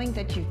 knowing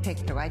that you've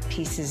picked the right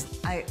pieces.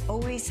 I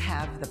always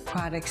have the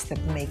products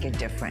that make a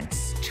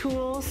difference.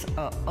 Tools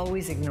are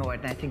always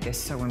ignored, and I think they're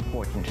so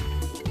important.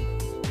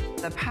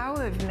 The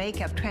power of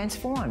makeup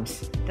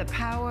transforms. The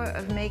power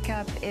of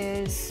makeup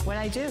is what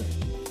I do.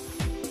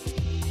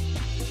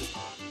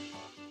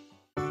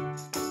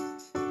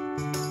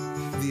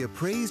 The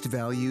appraised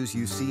values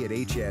you see at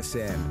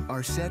HSN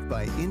are set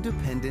by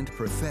independent,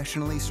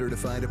 professionally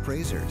certified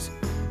appraisers.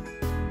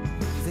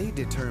 They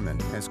determine,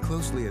 as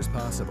closely as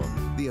possible,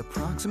 the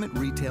approximate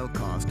retail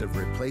cost of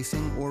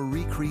replacing or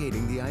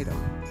recreating the item,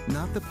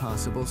 not the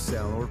possible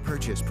sell or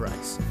purchase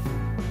price.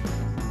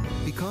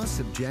 Because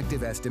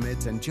subjective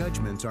estimates and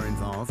judgments are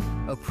involved,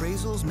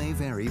 appraisals may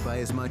vary by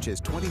as much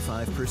as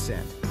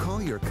 25%. Call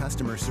your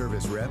customer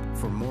service rep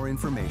for more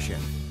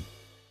information.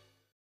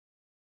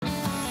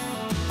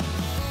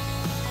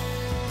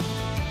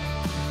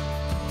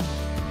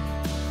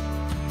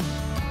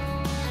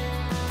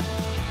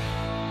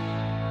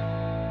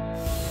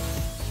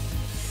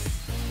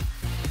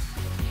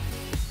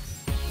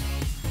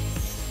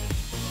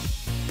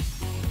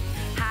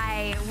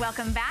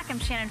 Welcome back. I'm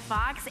Shannon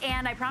Fox,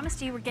 and I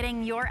promised you we're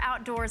getting your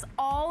outdoors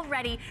all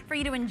ready for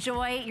you to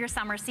enjoy your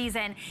summer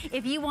season.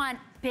 If you want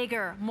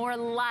bigger, more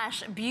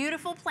lush,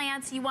 beautiful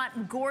plants, you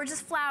want gorgeous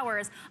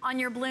flowers on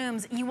your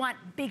blooms, you want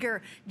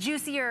bigger,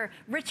 juicier,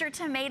 richer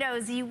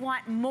tomatoes, you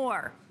want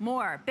more,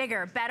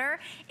 bigger, better.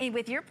 And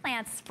with your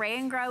plants, Spray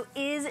and Grow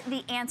is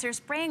the answer.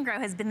 Spray and Grow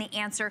has been the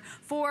answer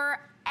for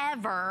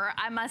ever,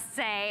 I must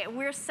say.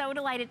 We're so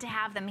delighted to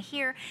have them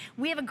here.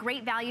 We have a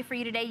great value for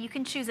you today. You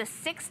can choose a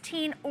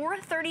 16 or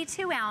a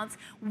 32 ounce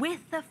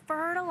with the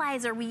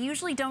fertilizer. We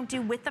usually don't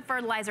do with the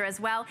fertilizer as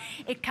well.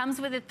 It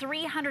comes with a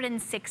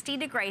 360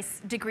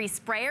 degree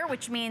sprayer,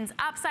 which means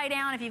upside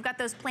down. If you've got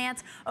those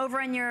plants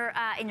over in your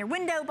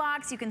window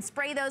box, you can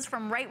spray those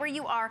from right where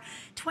you are.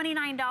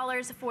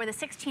 $29 for the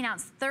 16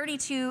 ounce.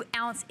 32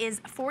 ounce is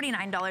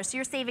 $49. So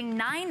you're saving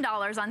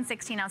 $9 on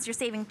 16 ounce. You're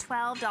saving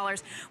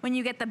 $12 when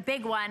you get the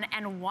big one. fun,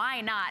 and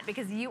why not?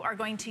 Because you are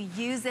going to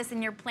use this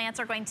and your plants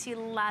are going to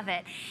love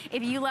it.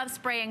 If you love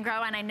spray and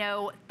grow, and I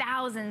know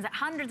thousands,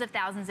 hundreds of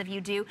thousands of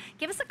you do,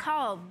 give us a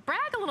call. Brag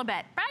a little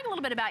bit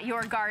about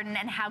your garden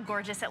and how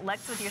gorgeous it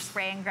looks with your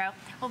spray and grow.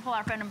 We'll pull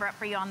our phone number up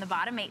for you on the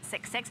bottom,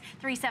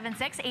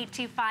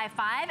 866-376-8255.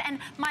 And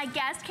my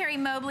guest, Carrie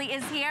Mobley,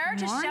 is here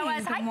to show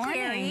us. Hi,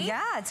 Carrie.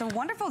 Yeah, it's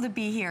wonderful to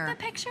be here. The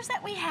pictures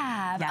that we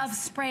have of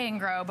spray and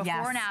grow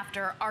before and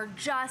after are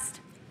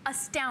just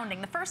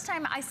astounding. The first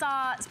time I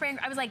saw spray and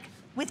grow, I was like,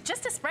 with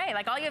just a spray,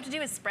 like all you have to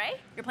do is spray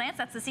your plants,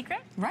 that's the secret?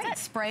 Right,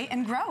 spray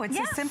and grow. It's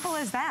as simple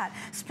as that.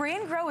 Spray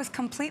and grow is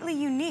completely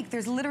unique.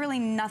 There's literally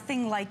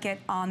nothing like it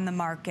on the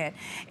market.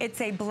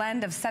 It's a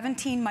blend of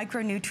 17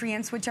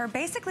 micronutrients, which are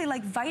basically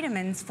like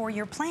vitamins for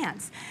your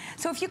plants.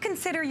 So if you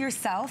consider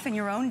yourself and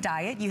your own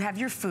diet, you have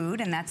your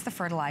food, and that's the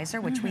fertilizer,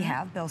 which we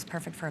have, Bill's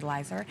Perfect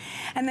Fertilizer.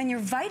 And then your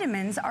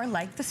vitamins are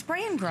like the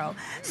spray and grow.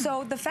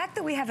 So the fact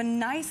that we have a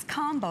nice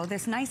combo,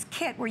 this nice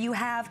kit where you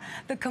have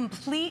the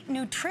complete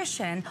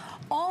nutrition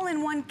all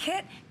in one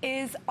kit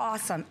is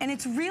awesome. And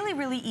it's really,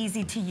 really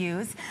easy to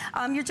use.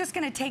 You're just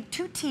gonna take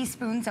 2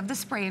 teaspoons of the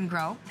spray and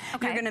grow.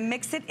 You're gonna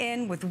mix it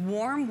in with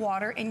warm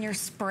water in your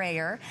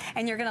sprayer,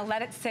 and you're gonna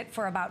let it sit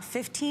for about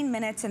 15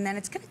 minutes, and then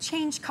it's gonna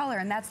change color,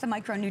 and that's the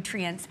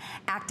micronutrients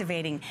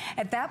activating.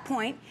 At that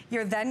point,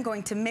 you're then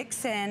going to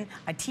mix in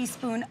a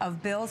teaspoon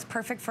of Bill's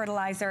Perfect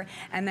Fertilizer,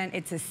 and then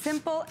it's as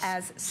simple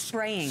as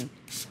spraying.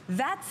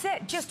 That's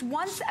it, just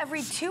once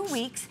every 2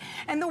 weeks.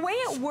 And the way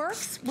it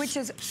works, which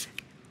is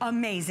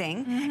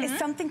amazing, is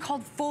something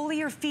called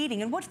foliar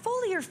feeding. And what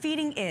foliar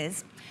feeding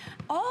is,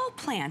 all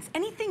plants,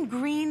 anything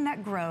green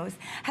that grows,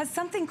 has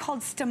something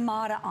called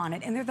stomata on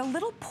it, and they're the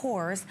little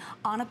pores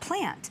on a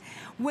plant.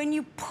 When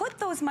you put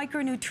those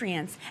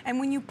micronutrients and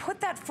when you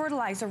put that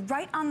fertilizer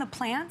right on the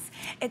plants,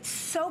 it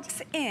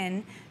soaks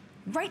in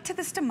right to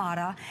the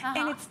stomata,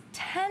 and it's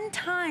 10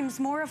 times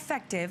more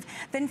effective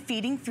than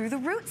feeding through the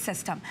root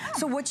system.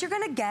 So what you're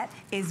gonna get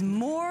is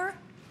more,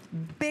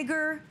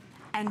 bigger,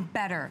 and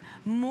better.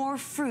 More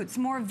fruits,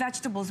 more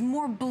vegetables,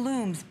 more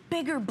blooms,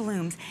 bigger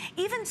blooms,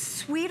 even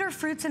sweeter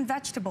fruits and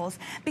vegetables,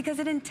 because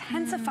it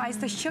intensifies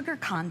the sugar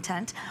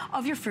content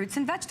of your fruits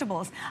and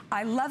vegetables.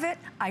 I love it.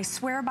 I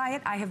swear by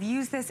it. I have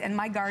used this in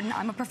my garden.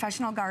 I'm a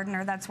professional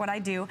gardener. That's what I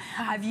do.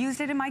 I've used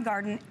it in my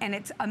garden, and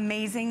it's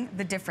amazing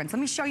the difference. Let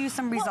me show you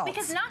some results. Well,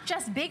 because not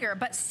just bigger,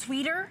 but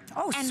sweeter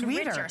and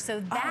richer. So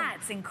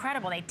that's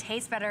incredible. They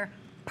taste better.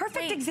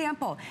 Perfect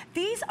example.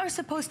 These are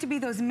supposed to be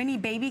those mini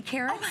baby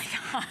carrots. Oh my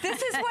God.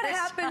 This is what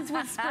happens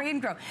with spray and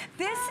grow.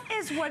 This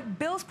is what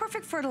Bill's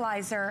Perfect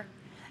Fertilizer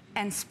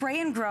and spray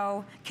and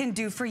grow can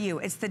do for you.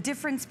 It's the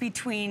difference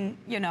between,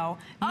 you know,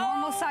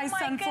 normal sized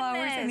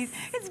sunflowers and these.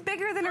 It's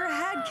bigger than her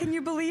head. Can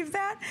you believe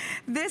that?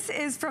 This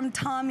is from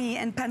Tommy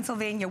in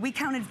Pennsylvania. We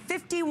counted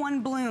 51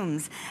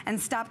 blooms and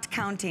stopped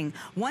counting.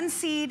 1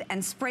 seed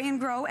and spray and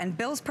grow and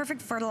Bill's Perfect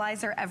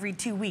Fertilizer every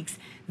 2 weeks.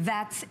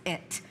 That's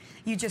it.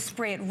 You just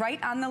spray it right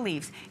on the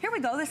leaves. Here we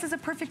go. This is a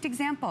perfect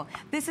example.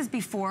 This is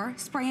before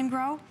spray and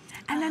grow,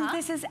 and then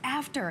this is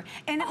after.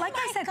 And like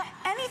I said,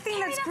 anything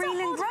that's green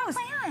and grows,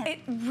 it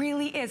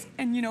really is.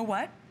 And you know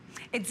what?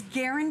 It's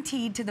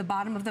guaranteed to the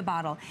bottom of the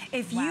bottle.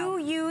 If you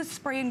use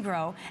spray and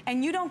grow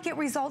and you don't get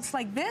results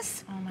like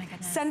this,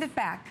 send it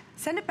back.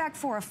 Send it back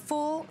for a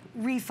full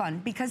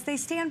refund, because they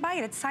stand by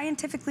it. It's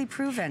scientifically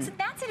proven. So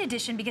that's in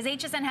addition, because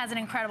HSN has an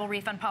incredible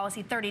refund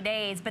policy, 30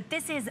 days, but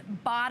this is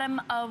bottom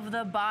of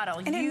the bottle.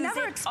 And it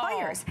never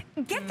expires.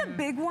 Get the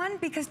big one,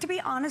 because to be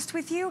honest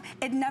with you,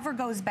 it never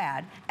goes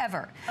bad,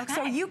 ever.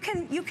 So you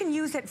can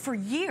use it for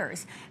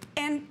years.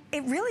 And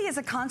it really is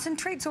a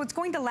concentrate, so it's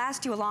going to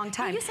last you a long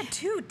time. Well, you said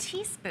 2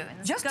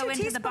 teaspoons just go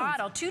into the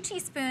bottle. 2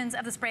 teaspoons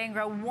of the spray and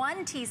grow,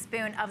 1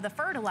 teaspoon of the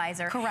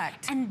fertilizer.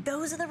 Correct. And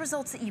those are the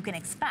results that you can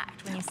expect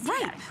when you see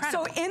that.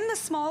 So in the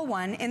small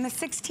one, in the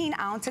 16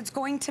 ounce, it's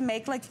going to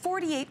make like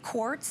 48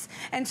 quarts,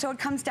 and so it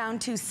comes down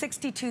to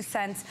 62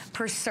 cents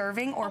per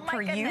serving or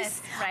per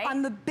use.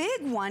 On the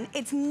big one,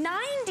 it's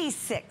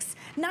 96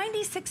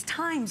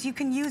 times you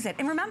can use it.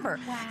 And remember,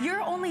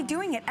 you're only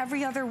doing it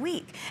every other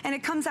week, and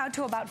it comes out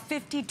to about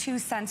 52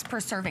 cents per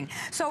serving.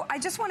 So I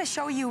just want to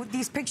show you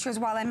these pictures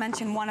while I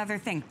mention one other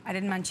thing. I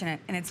didn't mention it,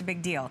 and it's a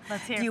big deal.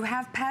 Let's hear. Do you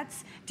have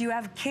pets? Do you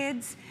have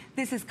kids?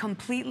 This is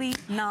completely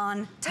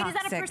non-toxic. Wait, is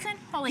that a person?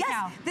 Holy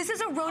cow. This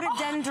is a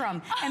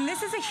rhododendron, and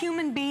this is a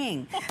human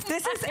being.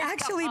 This is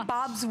actually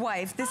Bob's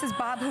wife. This is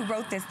Bob who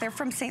wrote this. They're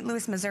from St.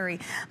 Louis, Missouri.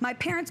 My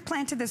parents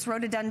planted this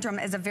rhododendron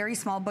as a very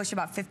small bush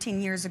about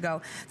 15 years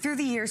ago. Through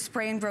the years,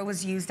 spray and grow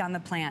was used on the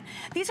plant.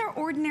 These are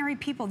ordinary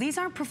people. These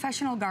aren't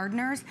professional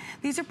gardeners.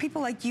 These are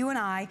people like you and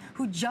I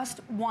who just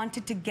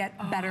wanted to get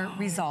better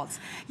results.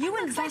 You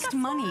invest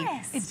money.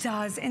 It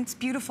does, and it's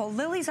beautiful.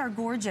 Lilies are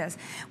gorgeous.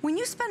 When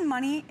you spend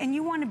money and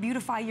you want to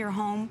beautify your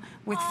home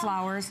with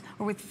flowers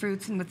or with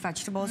fruits and with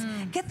vegetables,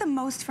 get the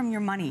most from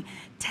your money.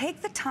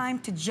 Take the time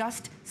to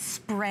just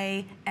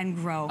spray and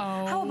grow.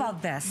 How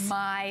about this?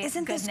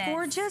 Isn't this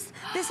gorgeous?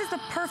 This is the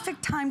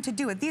perfect time to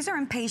do it. These are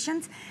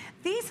impatiens.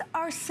 These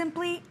are simple.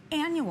 simply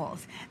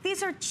annuals.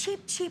 These are cheap,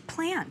 cheap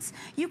plants.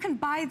 You can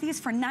buy these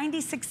for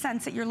 96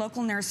 cents at your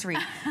local nursery.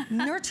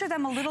 Nurture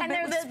them a little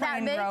bit with Spray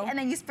and Grow. And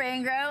then you spray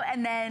and grow,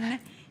 and then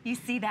you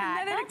see that.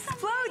 And then it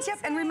explodes. Yep.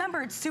 And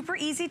remember, it's super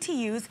easy to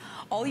use.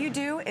 All you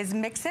do is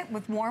mix it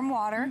with warm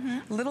water,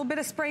 a little bit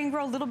of Spray and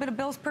Grow, a little bit of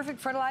Bill's Perfect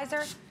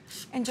fertilizer,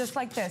 and just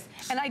like this.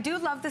 And I do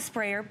love the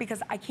sprayer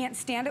because I can't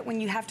stand it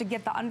when you have to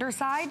get the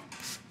underside.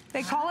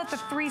 They call it the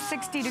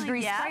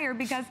 360-degree sprayer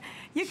because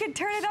you can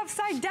turn it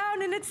upside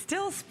down and it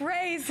still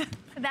sprays.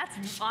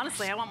 That's,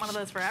 honestly, I want one of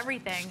those for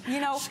everything. You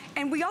know,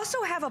 and we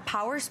also have a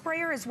power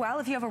sprayer as well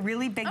if you have a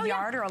really big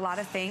yard or a lot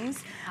of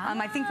things.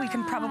 I think we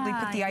can probably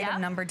put the item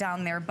number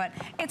down there, but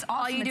it's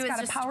awesome. All you do it's is got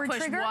just a power push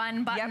trigger.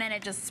 one button and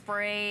it just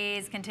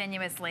sprays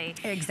continuously.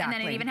 Exactly. And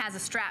then it even has a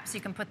strap so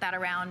you can put that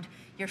around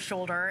your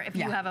shoulder if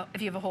you have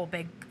a whole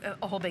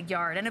big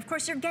yard. And of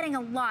course you're getting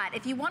a lot.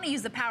 If you want to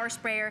use the power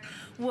sprayer,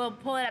 we'll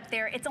pull it up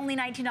there. It's only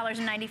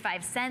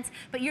 $19.95,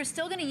 but you're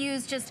still going to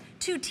use just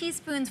 2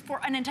 teaspoons for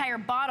an entire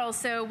bottle.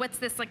 So what's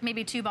this, like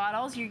maybe 2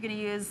 bottles you're going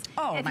to use?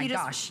 Oh my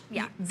gosh.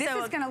 Yeah. This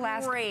is going to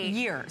last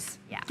years.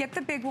 Yeah. Get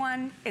the big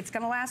one. It's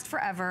going to last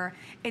forever.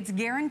 It's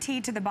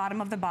guaranteed to the bottom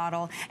of the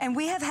bottle. And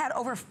we have had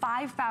over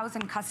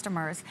 5,000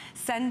 customers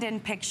send in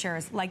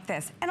pictures like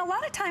this. And a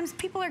lot of times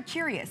people are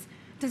curious.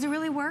 Does it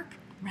really work?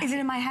 Right. Is it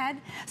in my head?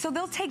 So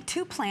they'll take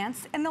 2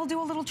 plants and they'll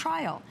do a little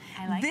trial.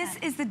 I like this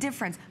is the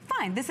difference.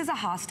 Fine, this is a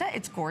hosta.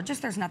 It's gorgeous.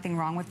 There's nothing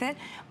wrong with it.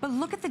 But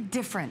look at the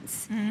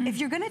difference. If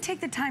you're going to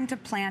take the time to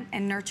plant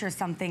and nurture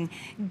something,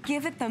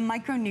 give it the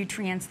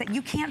micronutrients that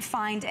you can't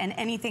find in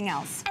anything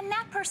else. And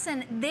that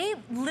person, they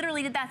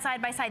literally did that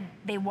side by side.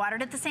 They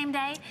watered it the same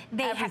day.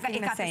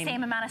 It got the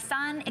same amount of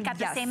sun. It got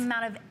the same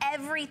amount of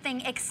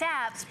everything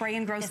except Spray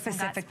and Grow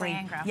specifically. Spray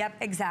and Grow. Yep,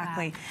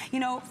 exactly. Wow. You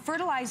know,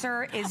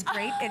 fertilizer is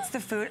great. It's the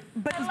food,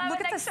 but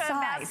look at the size.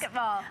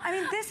 Basketball. I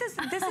mean, this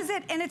is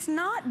it, and it's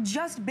not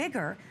just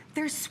bigger.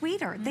 They're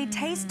sweeter. They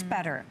taste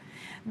better.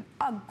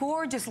 A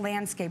gorgeous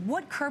landscape.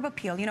 What curb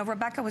appeal? You know,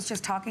 Rebecca was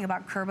just talking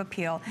about curb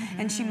appeal,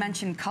 and she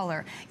mentioned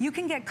color. You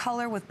can get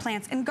color with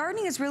plants, and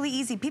gardening is really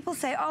easy. People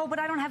say, oh, but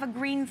I don't have a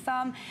green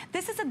thumb.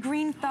 This is a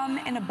green thumb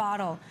in a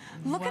bottle.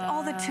 Look at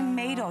all the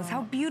tomatoes,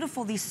 how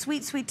beautiful these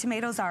sweet, sweet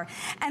tomatoes are.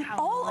 And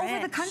all over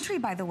the country,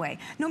 by the way,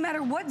 no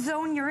matter what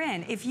zone you're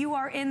in, if you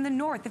are in the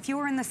north, if you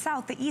are in the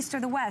south, the east,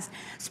 or the west,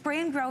 Spray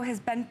and Grow has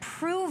been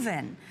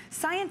proven,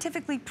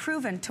 scientifically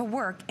proven to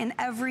work in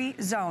every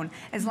zone,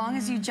 as long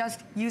as you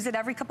just use it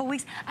every couple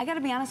weeks. I gotta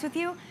be honest with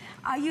you,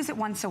 I use it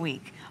once a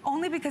week,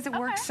 only because it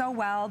works so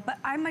well, but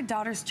I'm my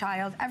daughter's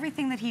child.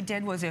 Everything that he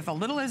did was if a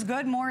little is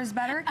good, more is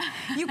better.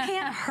 You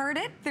can't hurt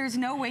it. There's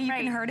no way you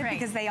can hurt it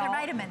because they're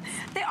vitamins.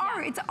 They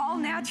are, it's all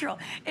natural.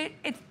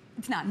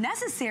 It's not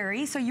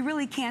necessary, so you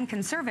really can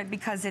conserve it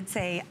because it's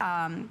a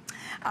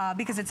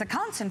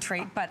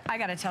concentrate. But I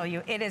got to tell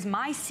you, it is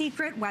my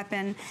secret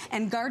weapon.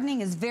 And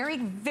gardening is very,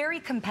 very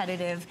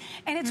competitive.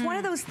 And it's one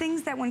of those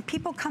things that when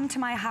people come to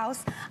my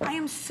house, I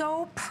am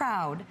so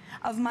proud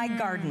of my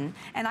garden,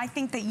 and I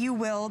think that you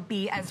will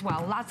be as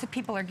well. Lots of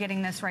people are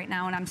getting this right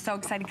now, and I'm so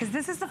excited because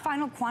this is the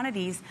final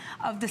quantities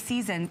of the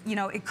season. You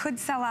know, it could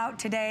sell out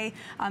today,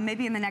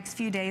 maybe in the next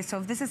few days. So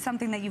if this is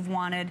something that you've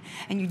wanted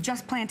and you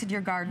just planted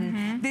your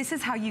garden, this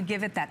is how you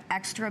give it that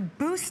extra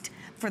boost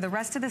for the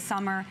rest of the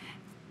summer.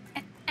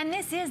 And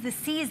this is the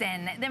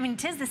season. I mean,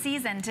 'tis the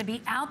season to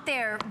be out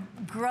there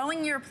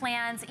growing your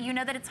plants. You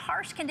know that it's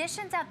harsh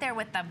conditions out there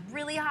with the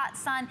really hot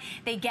sun.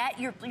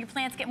 Your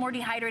plants get more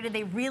dehydrated.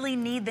 They really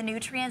need the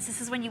nutrients. This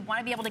is when you want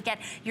to be able to get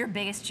your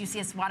biggest,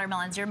 juiciest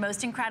watermelons, your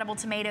most incredible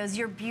tomatoes,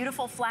 your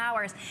beautiful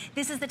flowers.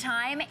 This is the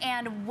time,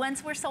 and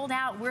once we're sold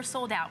out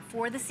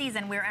for the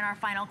season. We're in our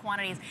final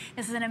quantities.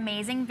 This is an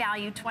amazing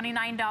value,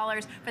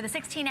 $29 for the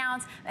 16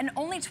 ounce, and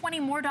only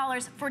 $20 more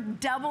for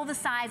double the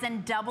size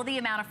and double the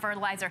amount of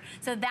fertilizer.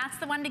 So that's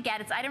the one to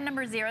get. It's item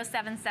number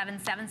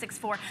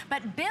 077764.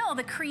 But Bill,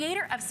 the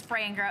creator of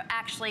Spray and Grow,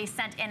 actually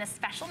sent in a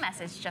special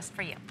message just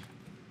for you.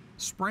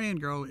 Spray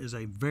and Grow is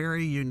a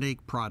very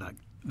unique product.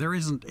 There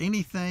isn't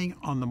anything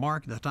on the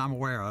market that I'm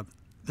aware of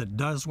that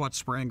does what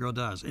Spray and Grow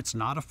does. It's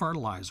not a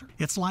fertilizer.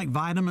 It's like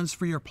vitamins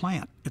for your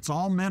plant. It's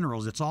all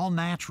minerals. It's all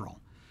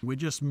natural. We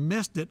just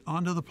missed it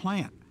onto the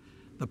plant.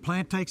 The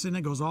plant takes it and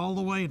it goes all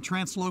the way and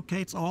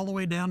translocates all the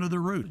way down to the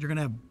root. You're going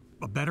to have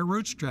a better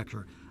root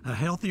structure, a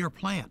healthier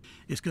plant.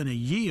 It's going to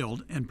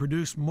yield and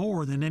produce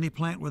more than any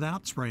plant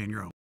without Spray and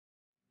Grow.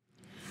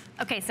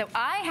 Okay, so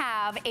I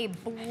have a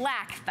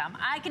black thumb.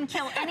 I can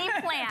kill any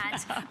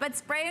plant, but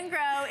Spray and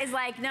Grow is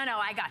like, no,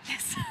 I got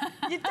this.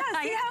 It does.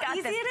 See how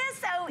easy it is?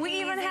 So we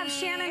even have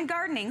Shannon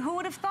gardening. Who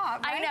would have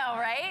thought, right? I know,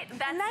 right?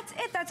 And that's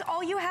it. That's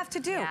all you have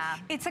to do. Yeah.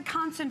 It's a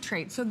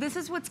concentrate. So this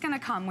is what's going to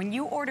come. When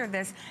you order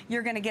this,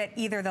 you're going to get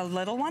either the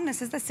little one,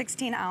 this is the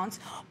 16 ounce,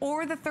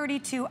 or the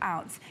 32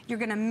 ounce. You're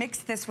going to mix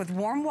this with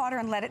warm water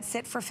and let it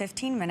sit for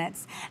 15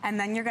 minutes. And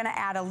then you're going to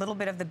add a little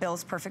bit of the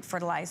Bill's Perfect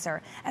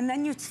fertilizer. And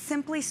then you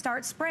simply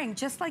start spraying. time,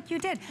 just like you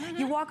did.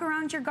 You walk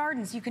around your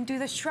gardens, you can do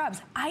the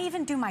shrubs. I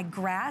even do my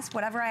grass,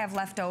 whatever I have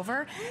left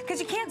over, because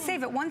you can't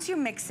save it. Once you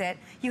mix it,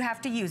 you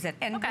have to use it.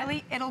 And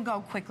really, it'll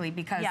go quickly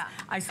because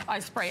I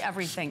spray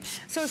everything.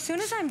 So as soon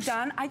as I'm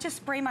done, I just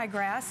spray my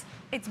grass.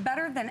 It's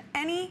better than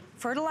any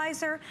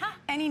fertilizer,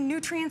 any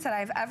nutrients that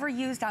I've ever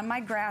used on my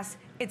grass.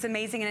 It's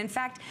amazing. And in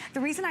fact, the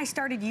reason I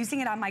started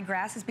using it on my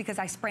grass is because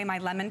I spray my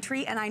lemon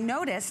tree, and I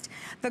noticed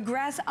the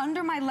grass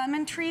under my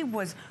lemon tree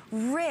was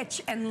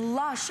rich and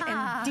lush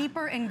and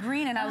deeper and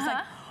green. And I was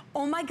like,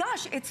 oh my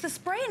gosh, it's the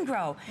Spray and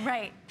Grow.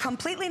 Right.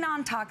 Completely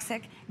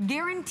non-toxic,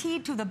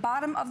 guaranteed to the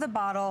bottom of the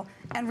bottle,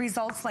 and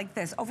results like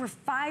this. Over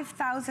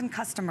 5,000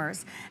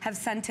 customers have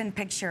sent in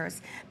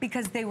pictures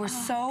because they were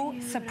so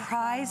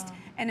surprised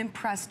and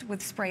impressed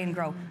with Spray and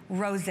Grow.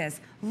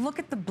 Roses, look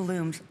at the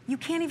blooms. You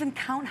can't even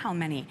count how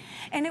many.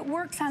 And it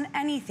works on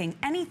anything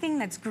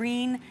that's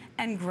green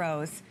and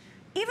grows.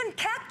 Even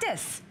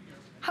cactus.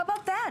 How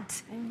about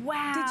that?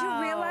 Wow. Did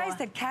you realize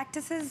that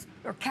cactuses,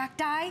 or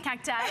cacti,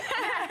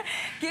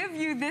 give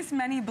you this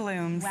many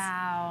blooms?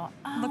 Wow.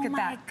 Look at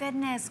that. Oh my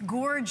goodness,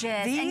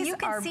 gorgeous. These and you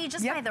can see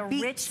just by the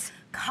rich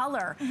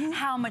color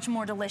how much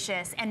more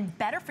delicious and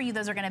better for you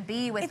those are going to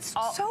be with it's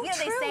all, so you know,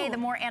 they say the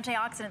more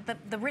antioxidant,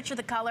 the richer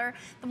the color,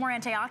 the more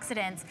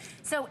antioxidants.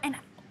 So, and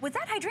with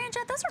that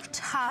hydrangea, those are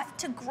tough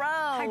to grow.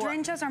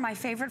 Hydrangeas are my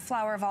favorite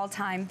flower of all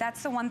time.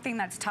 That's the one thing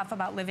that's tough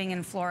about living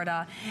in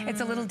Florida.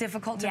 It's a little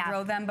difficult to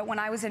grow them, but when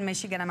I was in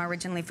Michigan, I'm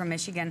originally from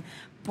Michigan,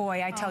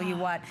 boy, I tell you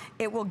what,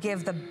 it will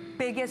give the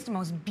biggest,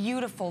 most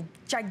beautiful,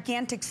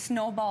 gigantic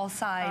snowball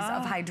size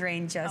of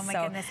hydrangeas. Oh my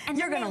goodness. And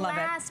you're gonna love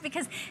it.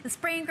 Because the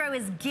Spray and Grow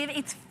is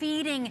it's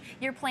feeding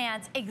your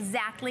plants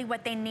exactly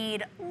what they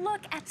need.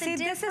 Look at the difference.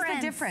 See, this is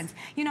the difference.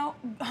 You know,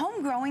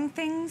 home growing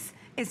things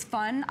is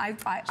fun. I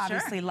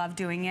obviously love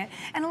doing it.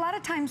 And a lot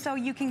of times, though,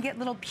 you can get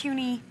little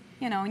puny,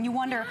 you know, and you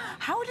wonder,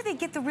 how do they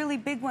get the really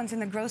big ones in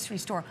the grocery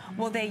store?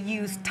 Well, they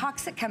use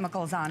toxic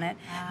chemicals on it.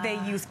 They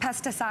use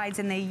pesticides,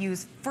 and they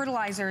use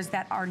fertilizers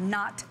that are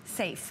not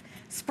safe.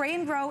 Spray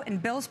and Grow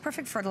and Bill's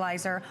Perfect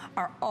Fertilizer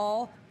are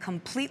all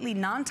completely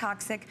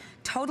non-toxic,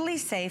 totally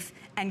safe,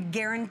 and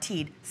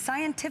guaranteed.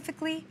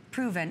 Scientifically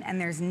proven, and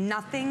there's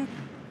nothing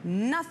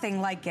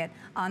like it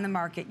on the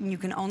market, and you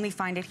can only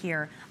find it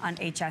here on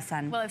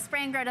HSN. Well, if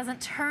Spray and Grow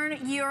doesn't turn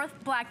your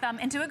black thumb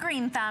into a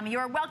green thumb,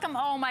 you're welcome.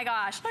 Oh my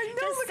gosh. I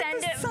know, just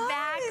send it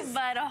back,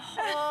 but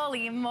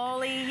holy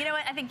moly. You know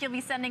what? I think you'll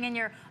be sending in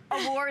your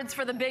awards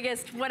for the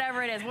biggest,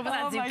 whatever it is. What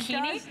was that,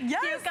 zucchini?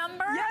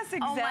 Cucumber? Yes, exactly.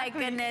 Oh my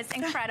goodness,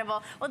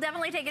 incredible. Well,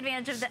 definitely take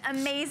advantage of the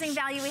amazing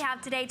value we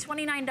have today.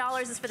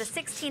 $29 is for the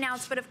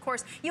 16-ounce, but of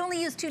course, you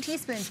only use 2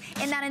 teaspoons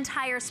in that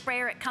entire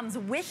sprayer. It comes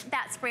with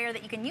that sprayer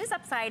that you can use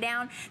upside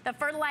down. The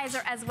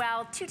fertilizer as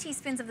well, 2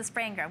 teaspoons of the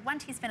Spray and Grow, 1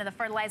 teaspoon of the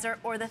fertilizer,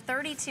 or the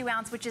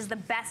 32-ounce, which is the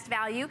best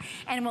value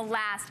and will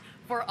last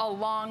for a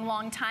long,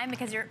 long time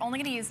because you're only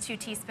going to use 2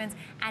 teaspoons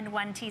and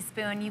 1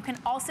 teaspoon. You can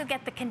also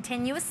get the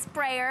continuous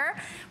sprayer.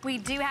 We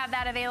do have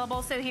that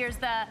available. So here's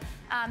the,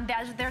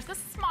 there's the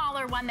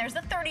smaller one. There's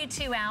the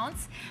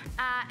 32-ounce.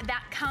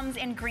 That comes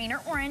in green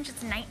or orange.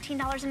 It's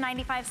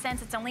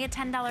 $19.95. It's only a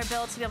 $10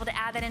 bill to be able to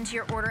add that into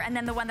your order. And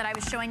then the one that I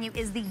was showing you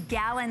is the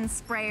gallon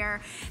sprayer.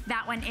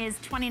 That one is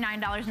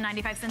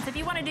 $29.95. If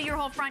you want to do your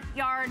whole front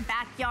yard,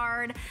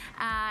 backyard,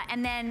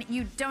 and then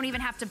you don't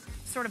even have to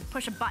sort of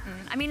push a button.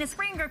 I mean, a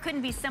Spray and Grow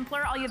couldn't be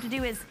simpler. All you have to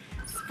do is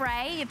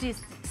spray. You have to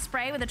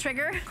spray with a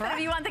trigger. But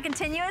if you want the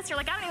continuous, you're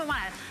like, I don't even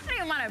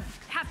want to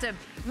have to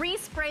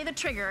respray the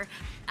trigger.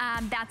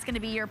 That's going to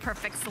be your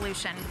perfect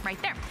solution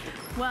right there.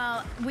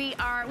 Well, we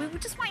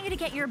just want you to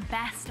get your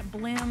best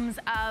blooms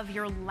of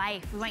your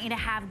life. We want you to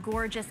have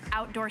gorgeous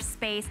outdoor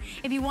space.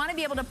 If you want to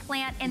be able to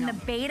plant in the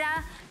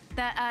beta,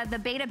 the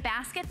beta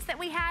baskets that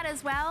we had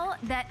as well,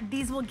 that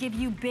these will give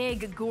you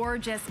big,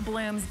 gorgeous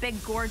blooms,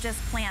 big, gorgeous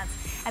plants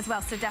as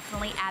well. So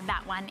definitely add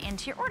that one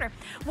into your order.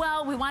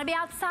 Well, we want to be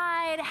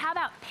outside. How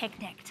about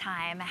picnic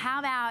time? How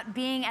about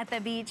being at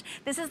the beach?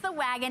 This is the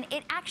wagon.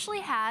 It actually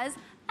has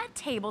a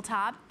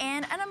tabletop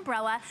and an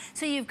umbrella.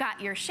 So you've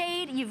got your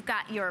shade, you've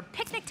got your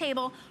picnic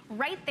table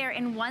right there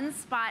in one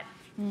spot.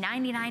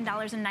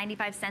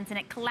 $99.95, and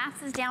it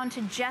collapses down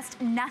to just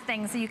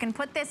nothing. So you can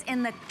put this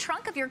in the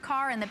trunk of your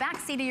car, in the back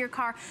seat of your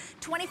car.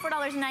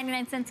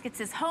 $24.99 gets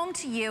this home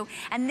to you,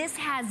 and this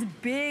has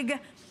big,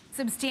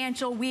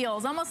 substantial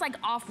wheels, almost like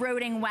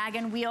off-roading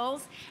wagon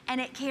wheels, and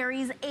it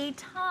carries a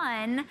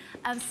ton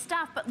of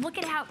stuff. But look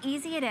at how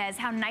easy it is,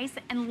 how nice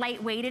and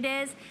lightweight it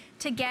is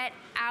to get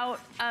it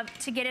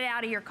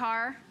out of your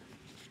car.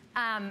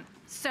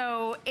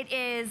 So it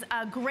is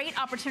a great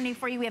opportunity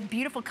for you. We have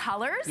beautiful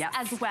colors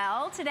as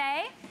well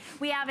today.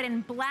 We have it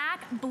in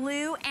black,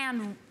 blue,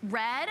 and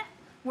red.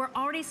 we're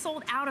already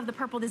sold out of the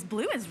purple. This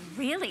blue is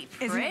really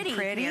pretty. Isn't it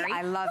pretty? Carrie.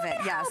 I love it,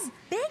 yes. How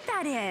big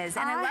that is.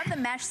 And I love the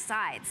mesh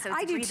sides, so it's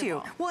I do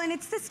breathable. too. Well, and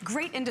it's this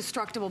great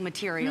indestructible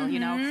material, you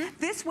know.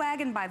 This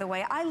wagon, by the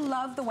way, I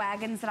love the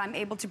wagons that I'm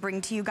able to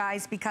bring to you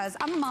guys because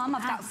I'm a mom,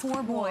 I've got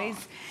 4 boys,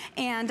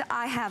 and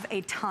I have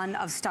a ton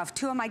of stuff.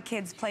 2 of my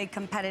kids play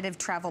competitive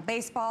travel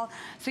baseball,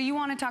 so you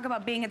want to talk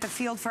about being at the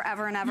field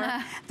forever and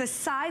ever. The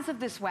size of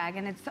this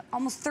wagon, it's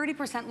almost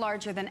 30%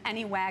 larger than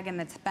any wagon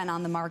that's been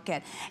on the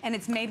market, and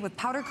it's made with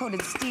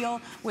powder-coated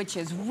steel, which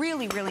is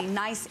really, really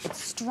nice.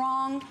 It's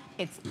strong,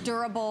 it's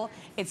durable,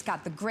 it's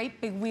got the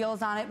great big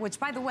wheels on it, which,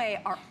 by the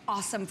way, are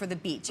awesome for the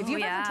beach. If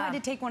you've ever tried to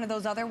take one of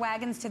those other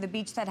wagons to the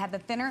beach that had the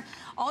thinner,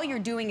 all you're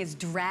doing is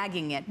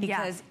dragging it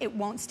because it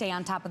won't stay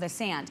on top of the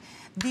sand.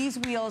 These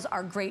wheels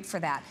are great for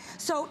that.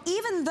 So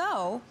even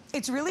though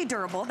it's really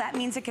durable, that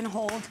means it can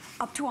hold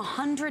up to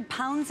 100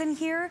 pounds in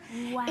here.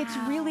 Wow. It's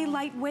really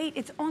lightweight.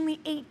 It's only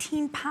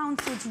 18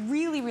 pounds, so it's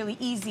really, really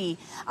easy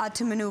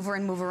to maneuver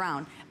and move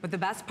around. But the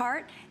best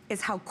part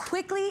is how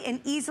quickly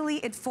and easily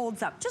it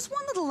folds up. Just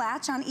one little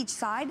latch on each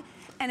side,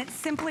 and it's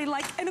simply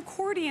like an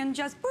accordion,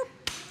 just boop.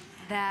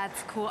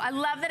 That's cool. I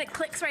love that it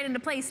clicks right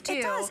into place too.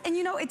 It does, and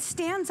you know, it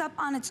stands up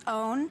on its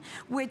own,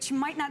 which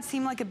might not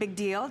seem like a big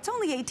deal. It's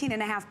only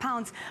 18.5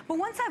 pounds, but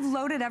once I've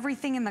loaded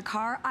everything in the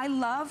car, I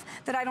love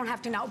that I don't have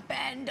to now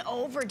bend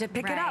over to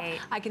pick it up.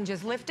 I can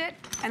just lift it,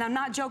 and I'm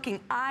not joking,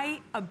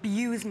 I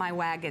abuse my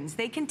wagons.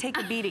 They can take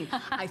a beating.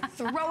 I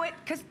throw it,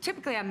 because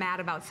typically I'm mad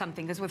about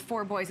something, because with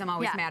 4 boys, I'm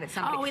always mad at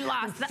somebody. Oh, we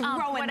lost the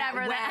throwing that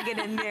wagon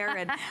in there.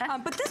 And,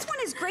 but this one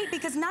is great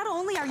because not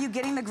only are you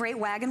getting the great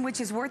wagon,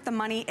 which is worth the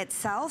money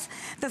itself,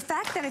 the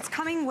fact that it's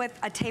coming with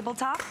a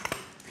tabletop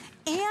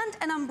and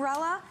an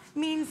umbrella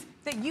means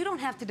that you don't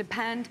have to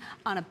depend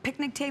on a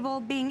picnic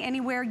table being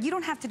anywhere. You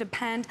don't have to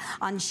depend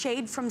on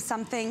shade from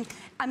something.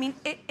 I mean,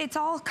 it's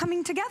all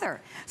coming together.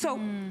 So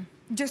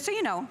just so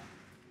you know,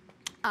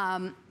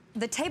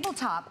 the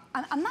tabletop,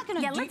 I'm not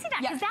gonna let's see that,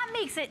 because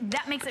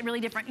that makes it really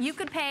different. You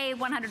could pay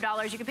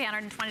 $100, you could pay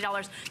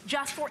 $120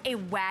 just for a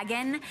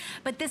wagon,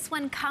 but this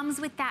one comes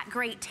with that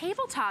great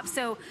tabletop.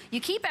 So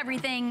you keep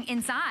everything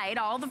inside,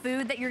 all the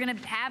food that you're gonna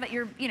have at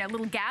your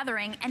little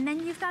gathering, and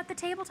then you've got the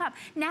tabletop.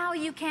 Now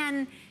you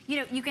can,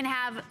 you can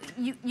have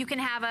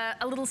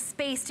a little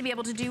space to be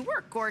able to do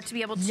work or to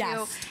be able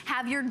to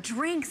have your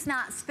drinks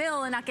not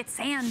spill and not get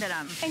sand in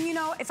them. And you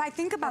know, if I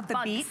think about the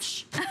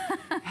beach,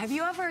 have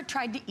you ever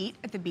tried to eat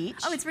at the beach?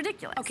 Oh, it's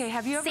ridiculous. Okay,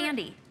 have you ever...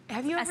 Sandy.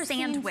 Have you ever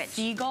seen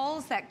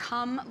seagulls that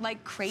come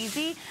like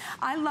crazy?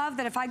 I love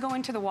that if I go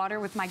into the water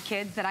with my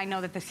kids that I know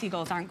that the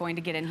seagulls aren't going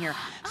to get in here.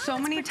 So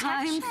many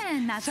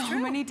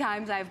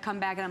times I've come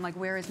back and I'm like,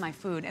 where is my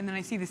food? And then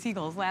I see the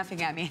seagulls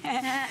laughing at me.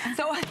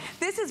 So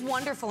this is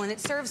wonderful and it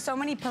serves so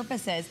many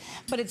purposes,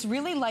 but it's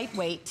really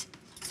lightweight.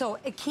 So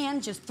it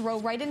can just throw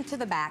right into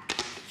the back.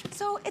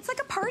 So it's like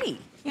a party,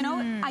 you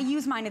know? I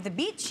use mine at the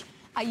beach.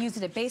 I use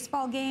it at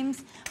baseball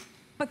games.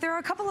 But there are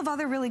a couple of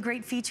other really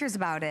great features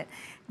about it.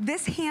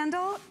 This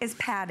handle is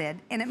padded,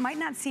 and it might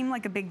not seem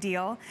like a big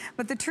deal,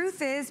 but the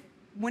truth is,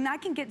 when I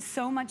can get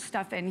so much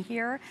stuff in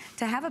here,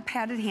 to have a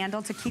padded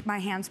handle to keep my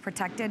hands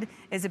protected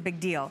is a big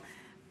deal.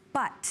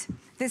 But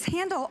this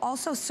handle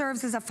also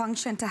serves as a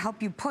function to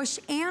help you push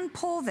and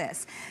pull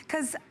this,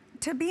 because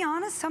to be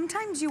honest,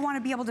 sometimes you want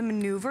to be able to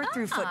maneuver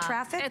through foot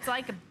traffic. It's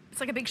like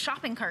a big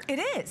shopping cart. It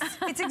is.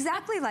 It's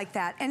exactly like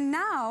that. And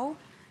now,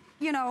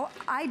 you know,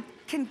 I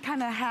can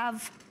kind of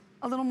have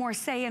a little more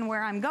say in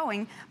where I'm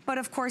going, but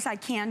of course I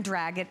can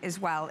drag it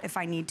as well if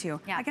I need to.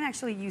 I can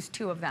actually use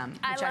 2 of them,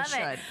 which I should.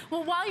 It.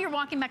 Well, while you're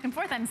walking back and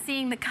forth, I'm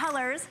seeing the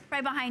colors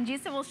right behind you,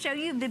 so we'll show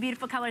you the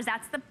beautiful colors.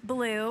 That's the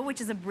blue, which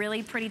is a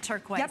really pretty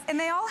turquoise. Yep, and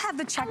they all have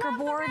the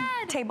checkerboard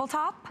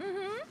tabletop.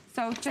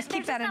 So just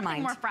keep that in mind. There's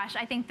nothing more fresh,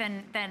 I think,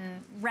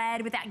 than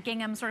red with that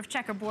gingham sort of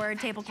checkerboard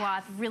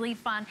tablecloth. Really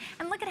fun.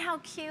 And look at how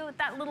cute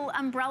that little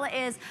umbrella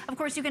is. Of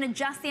course, you can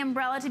adjust the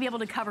umbrella to be able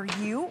to cover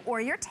you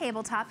or your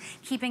tabletop,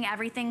 keeping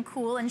everything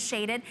cool and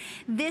shaded.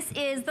 This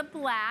is the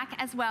black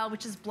as well,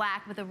 which is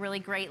black with a really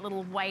great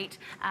little white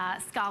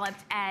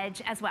scalloped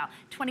edge as well.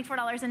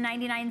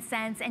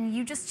 $24.99, and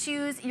you just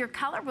choose your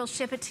color. We'll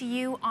ship it to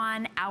you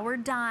on our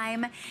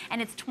dime,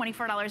 and it's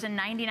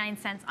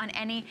 $24.99 on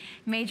any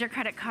major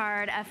credit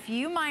card, a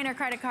few minor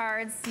credit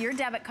cards, your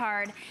debit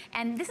card,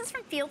 and this is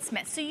from Field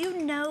Smith, so you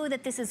know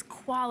that this is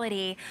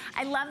quality.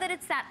 I love that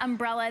it's that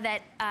umbrella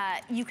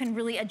that you can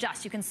really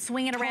adjust. You can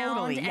swing it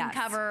around and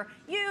cover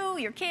you,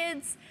 your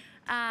kids,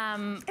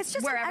 it's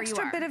just an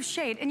extra bit of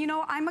shade. And you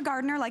know, I'm a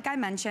gardener, like I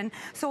mentioned,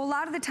 so a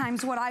lot of the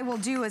times what I will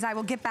do is I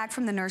will get back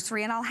from the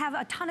nursery and I'll have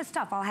a ton of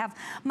stuff. I'll have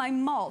my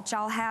mulch,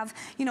 I'll have,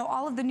 you know,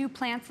 all of the new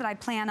plants that I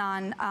plan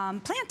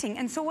on planting.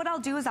 And so what I'll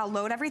do is I'll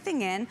load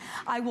everything in,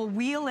 I will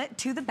wheel it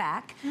to the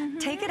back,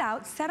 take it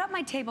out, set up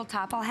my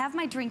tabletop, I'll have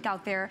my drink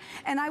out there,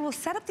 and I will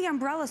set up the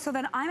umbrella so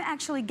that I'm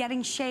actually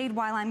getting shade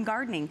while I'm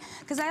gardening.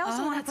 Because I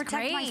also want to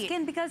protect my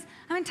skin because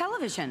I'm in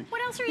television.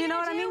 What else are you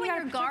gonna do when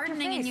you're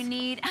gardening and you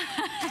need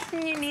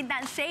when you need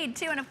that shade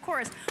too. And of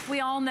course, we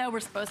all know we're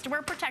supposed to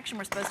wear protection.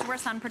 We're supposed to wear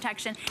sun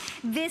protection.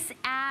 This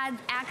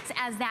acts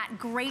as that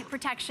great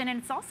protection,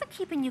 and it's also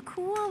keeping you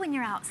cool when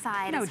you're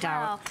outside as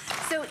well.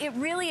 So it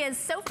really is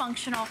so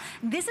functional.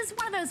 This is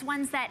one of those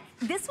ones that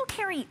this will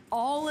carry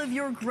all of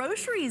your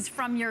groceries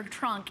from your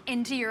trunk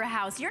into your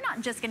house. You're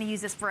not just gonna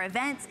use this for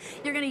events.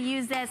 You're gonna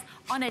use this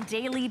on a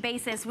daily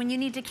basis when you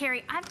need to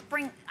carry. I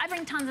bring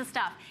tons of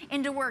stuff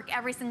into work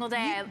every single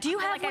day. Do you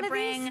have one of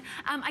these?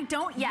 I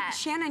don't yet.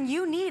 Shannon,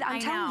 you need, I'm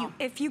telling you,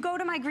 if you go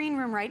to my green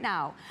room right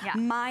now,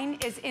 mine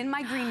is in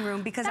my green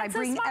room because I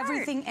bring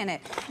everything in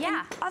it.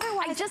 Yeah. And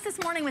otherwise, I just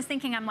this morning was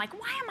thinking, I'm like,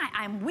 why am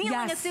I'm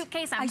wheeling a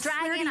suitcase, I'm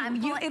dragging,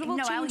 it will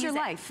change your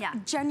life. Yeah.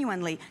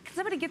 Genuinely. Can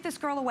somebody get this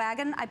girl a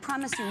wagon? I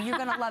promise you, you're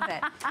gonna love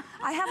it.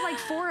 I have like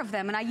 4 of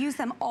them and I use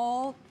them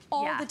all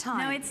the time.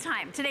 No, it's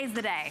time. Today's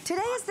the day.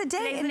 Today is the day.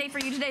 Today's the day for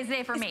you. Today's the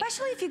day for me.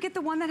 Especially if you get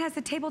the one that has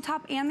the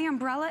tabletop and the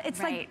umbrella. It's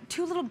like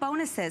 2 little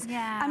bonuses.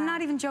 Yeah. I'm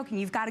not even joking.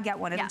 You've got to get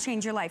one. It'll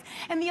change your life.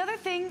 And the other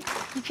thing,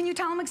 can you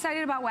tell I'm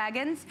excited about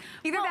wagons?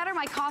 Either that or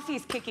my coffee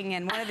is kicking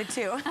in, one of the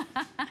two.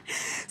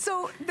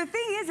 So the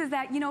thing is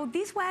that, you know,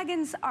 these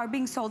wagons are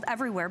being sold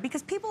everywhere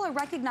because people are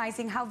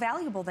recognizing how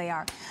valuable they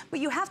are.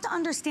 But you have to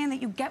understand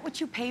that you get what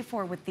you pay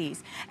for with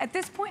these. At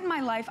this point in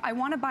my life, I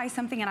want to buy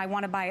something and I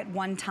want to buy it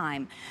one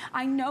time.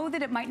 I know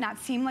that it might not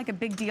seem like a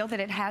big deal that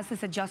it has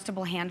this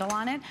adjustable handle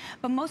on it,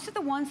 but most of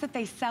the ones that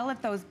they sell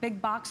at those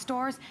big box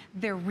stores,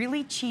 they're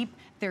really cheap,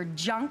 they're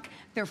junk,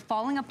 they're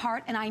falling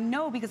apart, and I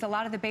know because a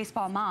lot of the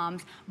baseball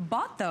moms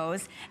bought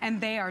those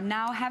and they are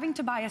now having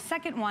to buy a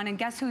second one, and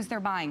guess who's they're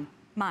buying?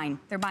 Mine.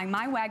 They're buying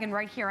my wagon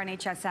right here on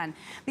HSN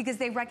because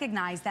they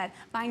recognize that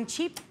buying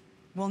cheap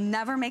will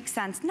never make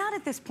sense, not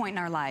at this point in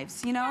our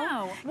lives, you know?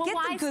 No. Well, get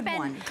why the good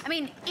one. I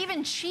mean,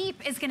 even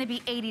cheap is gonna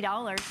be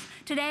 $80.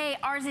 Today,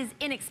 ours is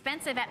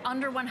inexpensive at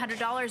under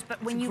 $100,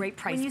 but when you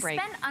spend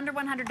under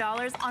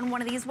 $100 on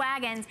one of these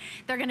wagons,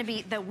 they're gonna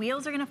be, the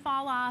wheels are gonna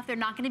fall off, they're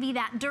not gonna be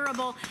that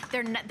durable,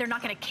 they're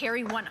not gonna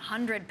carry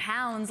 100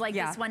 pounds like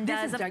this one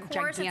does. Of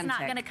course, it's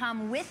not gonna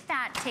come with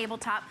that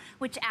tabletop,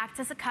 which acts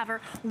as a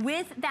cover,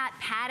 with that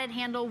padded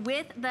handle,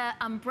 with the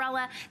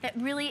umbrella that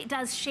really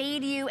does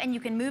shade you, and you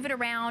can move it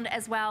around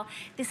as well.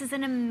 This is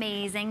an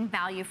amazing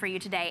value for you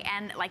today.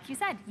 And like you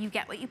said, you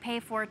get what you pay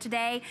for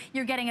today.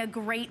 You're getting a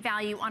great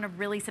value on a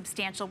really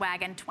substantial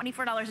wagon,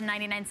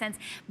 $24.99.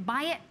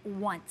 Buy it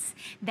once.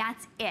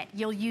 That's it.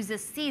 You'll use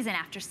this season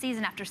after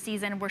season after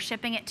season. We're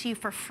shipping it to you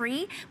for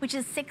free, which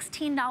is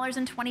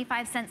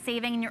 $16.25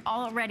 saving, and you're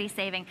already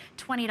saving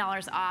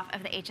 $20 off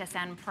of the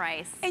HSN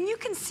price. And you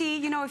can see,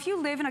 you know, if you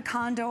live in a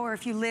condo or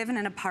if you live in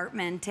an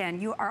apartment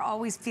and you are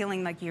always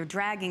feeling like you're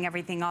dragging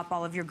everything up,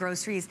 all of your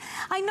groceries,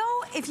 I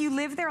know if you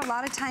live there, a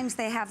lot of times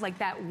they have like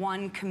that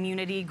one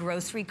community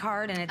grocery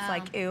cart and it's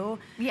like, ew.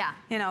 Yeah.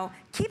 You know,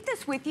 keep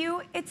this with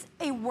you. It's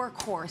a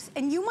workhorse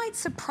and you might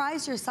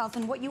surprise yourself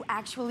in what you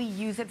actually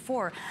use it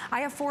for. I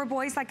have 4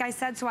 boys, like I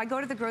said, so I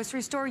go to the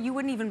grocery store, you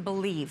wouldn't even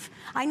believe.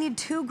 I need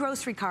 2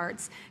 grocery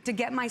carts to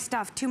get my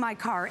stuff to my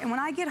car. And when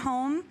I get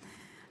home,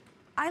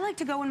 I like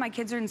to go when my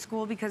kids are in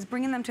school because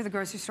bringing them to the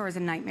grocery store is a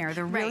nightmare.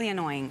 They're really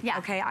annoying. Yeah.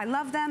 Okay, I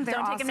love them. They're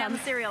awesome. Don't take them down the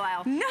cereal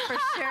aisle. No. For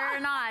sure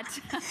not.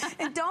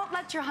 And don't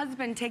let your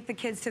husband take the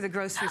kids to the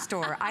grocery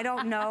store. I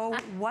don't know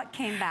what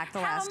came back the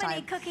last time. How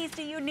many cookies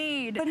do you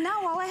need? But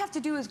now all I have to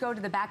do is go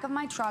to the back of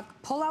my truck,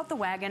 pull out the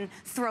wagon,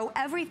 throw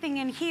everything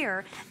in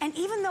here, and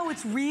even though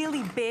it's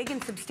really big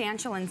and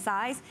substantial in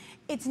size,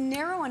 it's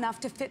narrow enough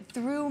to fit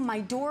through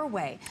my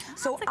doorway.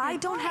 So I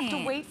don't have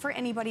to wait for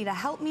anybody to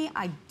help me.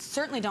 I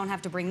certainly don't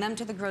have to bring them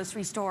to the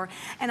grocery store,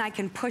 and I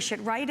can push it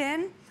right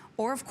in,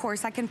 or of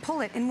course I can pull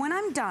it. And when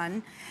I'm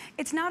done,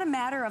 it's not a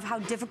matter of how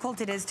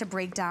difficult it is to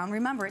break down.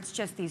 Remember, it's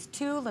just these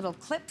 2 little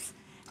clips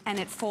and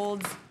it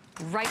folds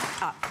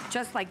right up,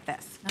 just like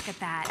this. Look at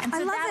that. And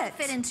so that'll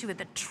fit into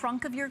the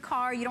trunk of your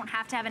car. You don't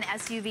have to have an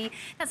SUV.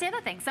 That's the other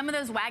thing. Some of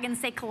those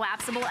wagons say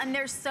collapsible and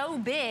they're so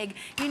big,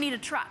 you need a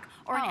truck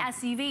or an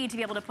SUV to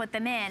be able to put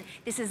them in.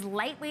 This is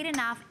lightweight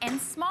enough and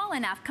small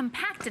enough,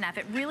 compact enough.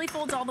 It really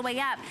folds all the way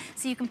up,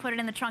 so you can put it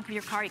in the trunk of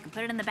your car, you can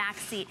put it in the back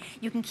seat,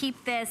 you can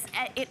keep this.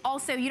 It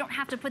also, you don't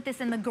have to put this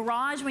in the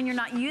garage when you're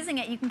not using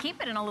it. You can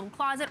keep it in a little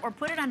closet or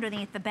put it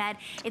underneath the bed.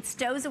 It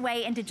stows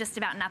away into just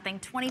about nothing.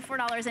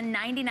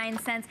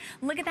 $24.99.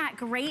 Look at that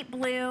great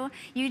blue.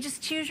 You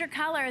just choose your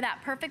color, that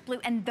perfect blue,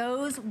 and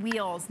those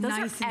wheels, those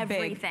are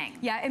everything.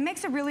 Yeah, it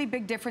makes a really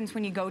big difference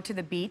when you go to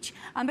the beach.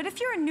 But if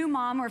you're a new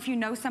mom or if you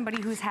know somebody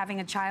who's having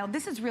a child,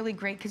 this is really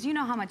great because you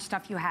know how much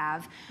stuff you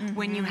have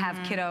when you have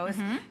kiddos.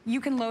 You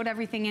can load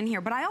everything in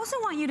here. But I also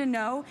want you to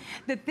know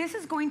that this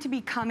is going to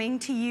be coming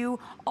to you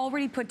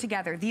already put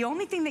together. The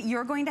only thing that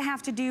you're going to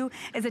have to do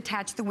is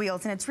attach the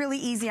wheels, and it's really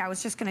easy. I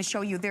was just going to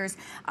show you. There's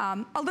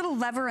a little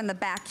lever in the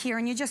back here,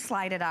 and you just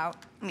slide it out.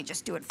 Let me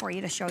just do it for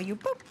you to show you.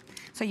 Boop.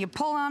 So you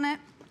pull on it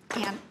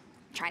and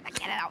try to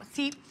get it out.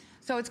 See?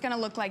 So it's going to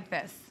look like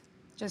this,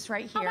 just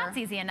right here. Oh, that's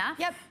easy enough.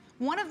 Yep.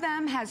 One of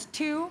them has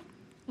 2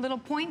 little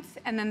points,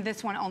 and then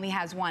this one only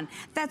has 1.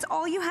 That's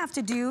all you have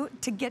to do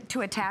to get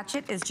to attach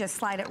it is just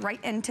slide it right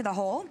into the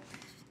hole,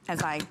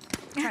 as I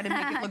try to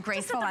make it look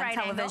graceful on right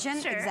television.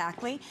 Angle, sure.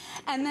 Exactly.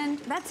 And then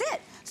that's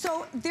it.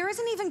 So there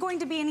isn't even going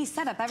to be any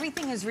setup.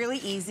 Everything is really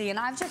easy, and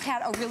I've just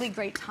had a really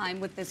great time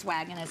with this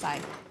wagon as I,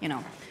 you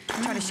know,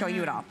 try to show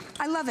you it all.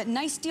 I love it.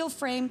 Nice steel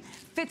frame,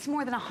 fits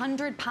more than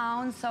 100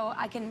 pounds, so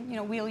I can, you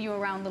know, wheel you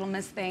around, little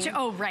miss thing.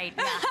 Oh, right.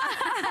 Yeah.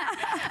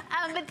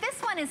 But this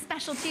one is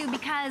special too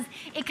because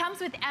it comes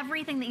with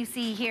everything that you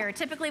see here.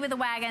 Typically with a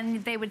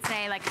wagon, they would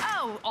say like,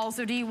 oh,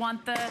 also do you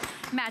want the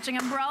matching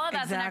umbrella?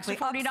 That's exactly.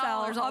 an extra $40.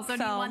 Upsell, also,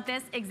 do you upsell. want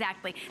this?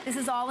 Exactly. This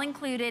is all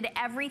included.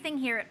 Everything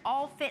here, it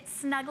all fits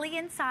snugly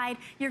inside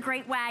your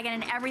great wagon,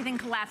 and everything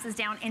collapses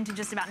down into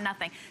just about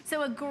nothing.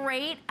 So a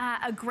great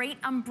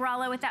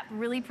umbrella with that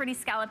really pretty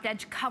scalloped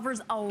edge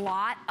covers a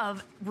lot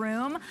of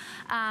room.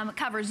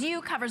 Covers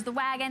you, covers the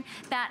wagon.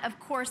 That, of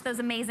course, those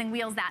amazing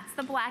wheels, that's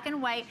the black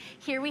and white.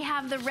 Here we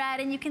have the red,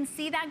 and you can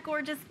see that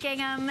gorgeous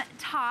gingham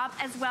top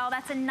as well.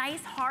 That's a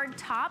nice hard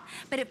top,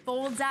 but it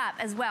folds up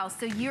as well.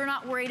 So you're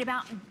not worried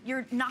about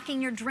you're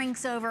knocking your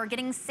drinks over,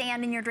 getting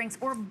sand in your drinks,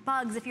 or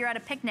bugs if you're at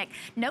a picnic.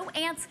 No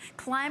ants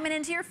climbing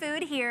into your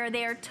food here.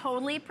 They are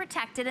totally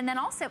protected. And then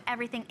also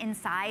everything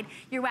inside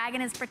your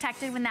wagon is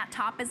protected when that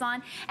top is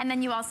on. And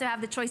then you also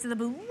have the choice of the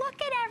blue.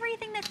 Look at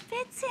everything that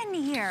fits in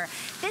here.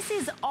 This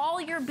is all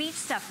your beach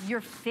stuff,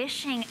 your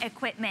fishing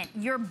equipment,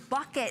 your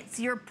buckets,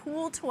 your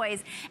pool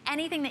toys,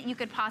 anything that you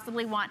could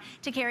possibly want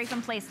to carry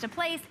from place to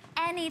place.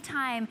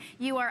 Anytime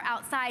you are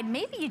outside,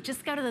 maybe you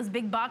just go to those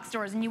big box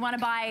stores and you want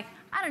to buy,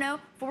 I don't know,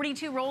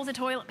 42 rolls of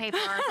toilet paper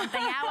or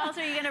something. How else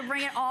are you gonna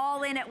bring it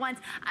all in at once?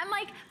 I'm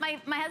like,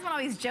 my husband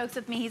always jokes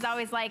with me. He's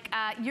always like,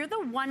 you're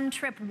the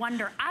one-trip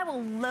wonder. I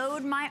will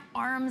load my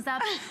arms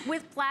up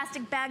with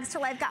plastic bags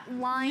till I've got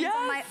lines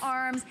on my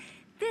arms.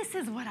 This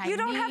is what I need. You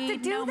don't have to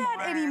do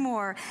that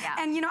anymore. Yeah.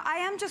 And you know, I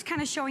am just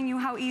kind of showing you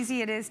how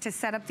easy it is to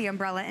set up the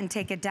umbrella and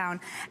take it down.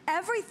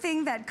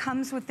 Everything that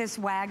comes with this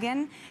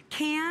wagon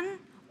can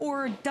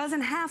or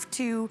doesn't have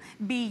to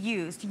be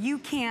used. You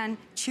can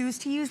choose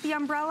to use the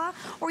umbrella,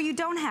 or you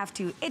don't have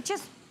to. It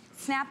just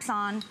snaps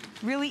on,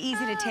 really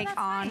easy to take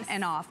on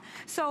and off.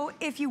 So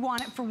if you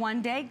want it for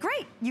one day,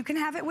 great, you can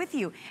have it with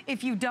you.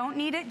 If you don't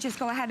need it, just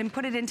go ahead and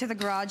put it into the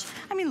garage.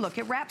 I mean, look,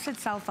 it wraps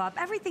itself up.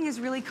 Everything is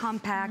really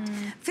compact.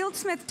 Field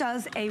Smith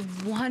does a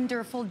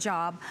wonderful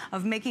job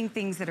of making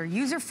things that are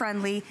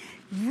user-friendly,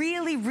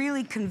 really,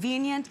 really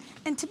convenient.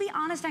 And to be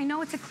honest, I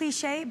know it's a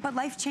cliche, but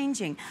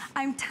life-changing.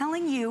 I'm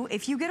telling you,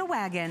 if you get a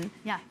wagon,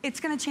 it's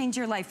gonna change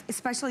your life,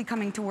 especially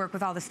coming to work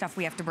with all the stuff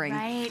we have to bring.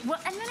 Right, well,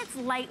 and then it's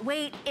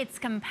lightweight, it's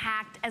compact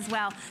as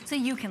well, so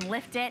you can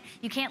lift it.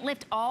 You can't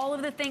lift all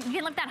of the things. You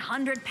can lift that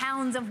 100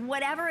 pounds of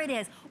whatever it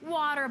is,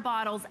 water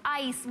bottles,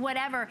 ice,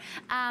 whatever.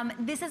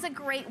 This is a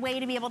great way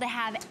to be able to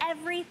have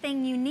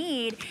everything you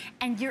need,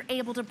 and you're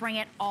able to bring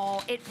it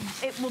all. It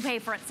will pay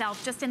for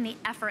itself just in the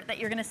effort that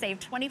you're gonna save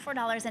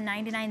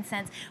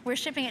 $24.99. We're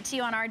shipping it to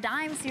you on our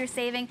dime, so you're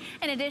saving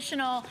an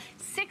additional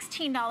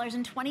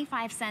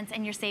 $16.25,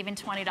 and you're saving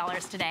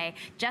 $20 today.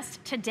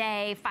 Just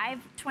today,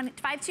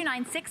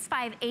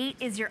 529658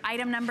 is your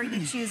item number.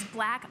 You choose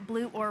black,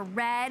 blue, or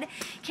red.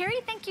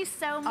 Carrie, thank you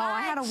so much. Oh,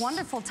 I had a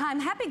wonderful time.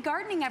 Happy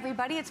gardening,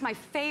 everybody. It's my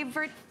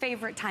favorite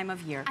time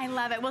of year. I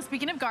love it. Well,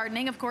 speaking of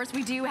gardening, of course,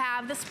 we do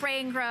have the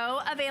spray and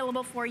grow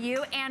available for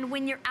you. And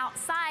when you're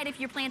outside, if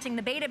you're planting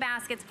the beta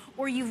baskets,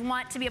 or you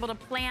want to be able to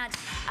plant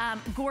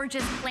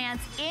gorgeous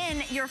plants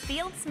in your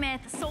Field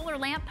Smith solar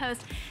lamp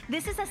post,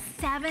 this is a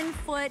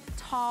 7-foot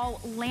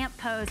tall lamp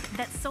post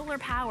that's solar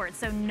powered,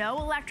 so no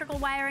electrical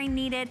wiring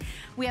needed.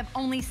 We have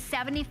only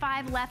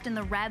 75 left in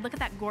the red. Look at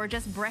that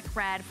gorgeous brick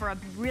red for a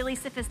really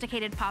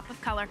sophisticated pop of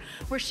color.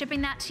 We're shipping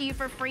that to you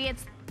for free.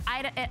 It's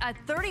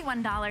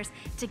 $31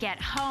 to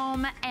get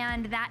home,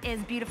 and that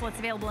is beautiful. It's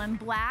available in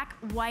black,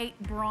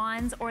 white,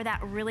 bronze, or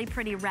that really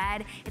pretty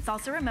red. It's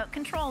also remote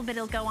controlled, but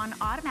it'll go on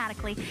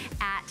automatically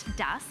at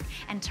dusk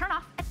and turn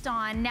off at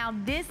dawn. Now,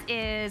 this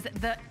is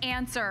the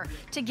answer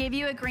to give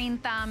you a green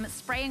thumb.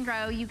 Spray and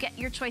grow. You get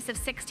your choice of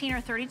 16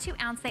 or 32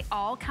 ounce. They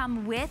all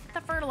come with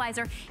the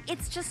fertilizer.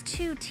 It's just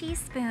 2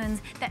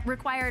 teaspoons that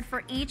required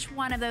for each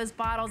one of those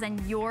bottles, and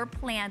your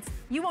plants,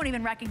 you won't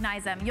even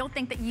recognize them. You'll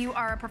think that you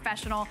are a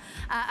professional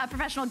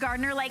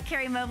gardener like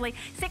Carrie Mobley.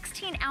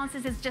 16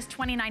 ounces is just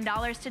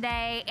 $29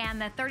 today,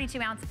 and the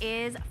 32 ounce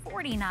is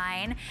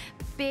 $49.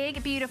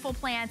 Big, beautiful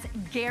plants,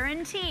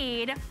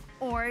 guaranteed,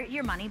 or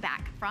your money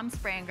back from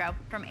Spray and Grow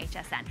from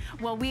HSN.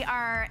 Well, we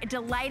are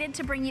delighted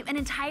to bring you an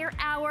entire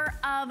hour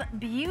of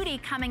beauty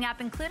coming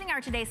up, including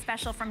our today's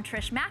special from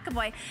Trish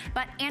McAvoy,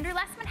 but Andrew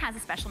Lessman has a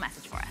special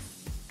message for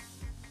us.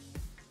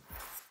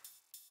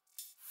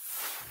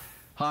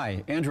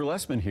 Hi, Andrew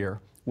Lessman here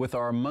with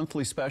our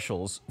monthly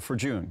specials for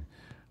June.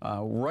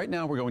 Right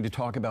now we're going to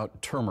talk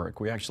about turmeric.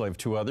 We actually have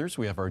 2 others.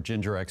 We have our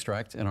ginger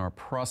extract and our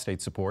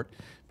prostate support,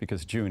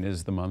 because June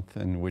is the month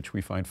in which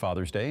we find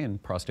Father's Day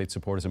and prostate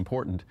support is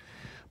important.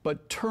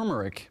 But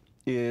turmeric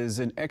is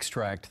an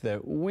extract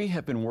that we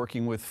have been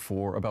working with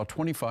for about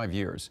 25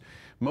 years.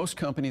 Most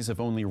companies have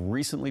only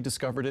recently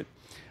discovered it.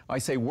 I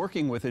say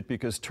working with it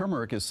because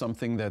turmeric is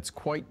something that's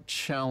quite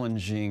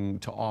challenging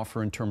to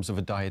offer in terms of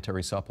a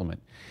dietary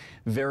supplement.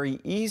 Very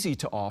easy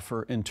to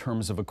offer in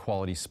terms of a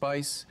quality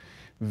spice,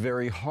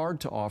 very hard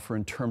to offer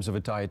in terms of a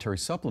dietary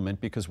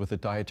supplement, because with a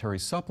dietary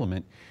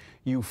supplement,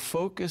 you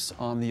focus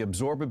on the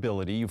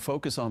absorbability, you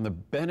focus on the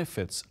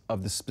benefits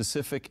of the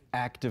specific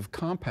active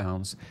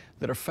compounds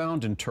that are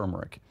found in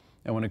turmeric.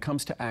 And when it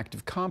comes to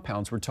active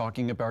compounds, we're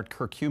talking about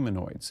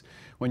curcuminoids.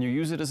 When you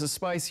use it as a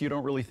spice, you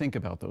don't really think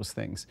about those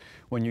things.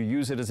 When you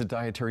use it as a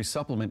dietary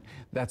supplement,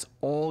 that's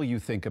all you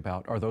think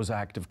about are those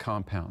active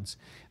compounds.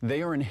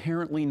 They are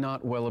inherently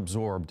not well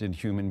absorbed in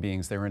human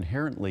beings. They're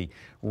inherently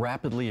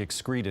rapidly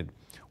excreted.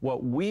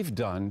 What we've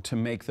done to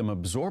make them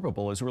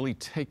absorbable is really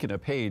taken a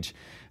page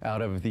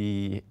out of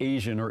the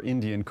Asian or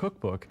Indian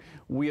cookbook.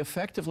 We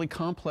effectively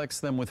complex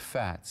them with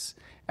fats.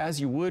 As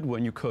you would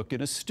when you cook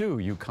in a stew,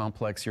 you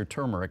complex your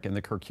turmeric and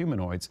the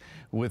curcuminoids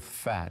with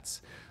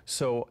fats.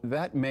 So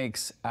that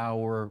makes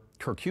our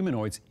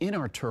curcuminoids in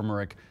our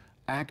turmeric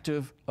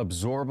active,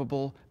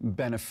 absorbable,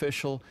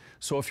 beneficial.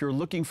 So if you're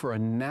looking for a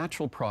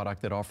natural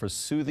product that offers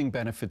soothing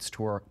benefits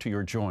to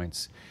your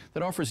joints,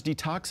 that offers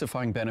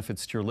detoxifying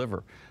benefits to your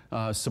liver,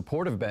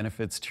 supportive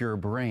benefits to your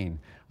brain,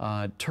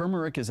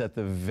 turmeric is at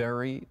the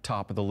very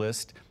top of the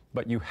list.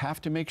 But you have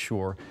to make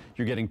sure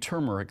you're getting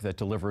turmeric that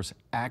delivers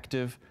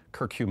active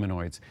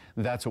curcuminoids.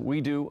 That's what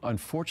we do.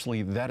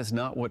 Unfortunately, that is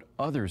not what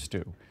others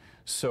do.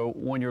 So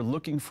when you're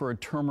looking for a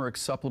turmeric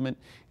supplement,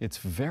 it's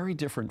very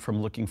different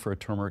from looking for a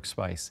turmeric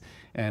spice.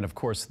 And of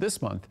course,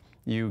 this month,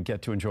 you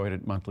get to enjoy it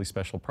at monthly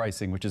special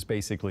pricing, which is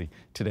basically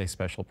today's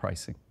special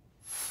pricing.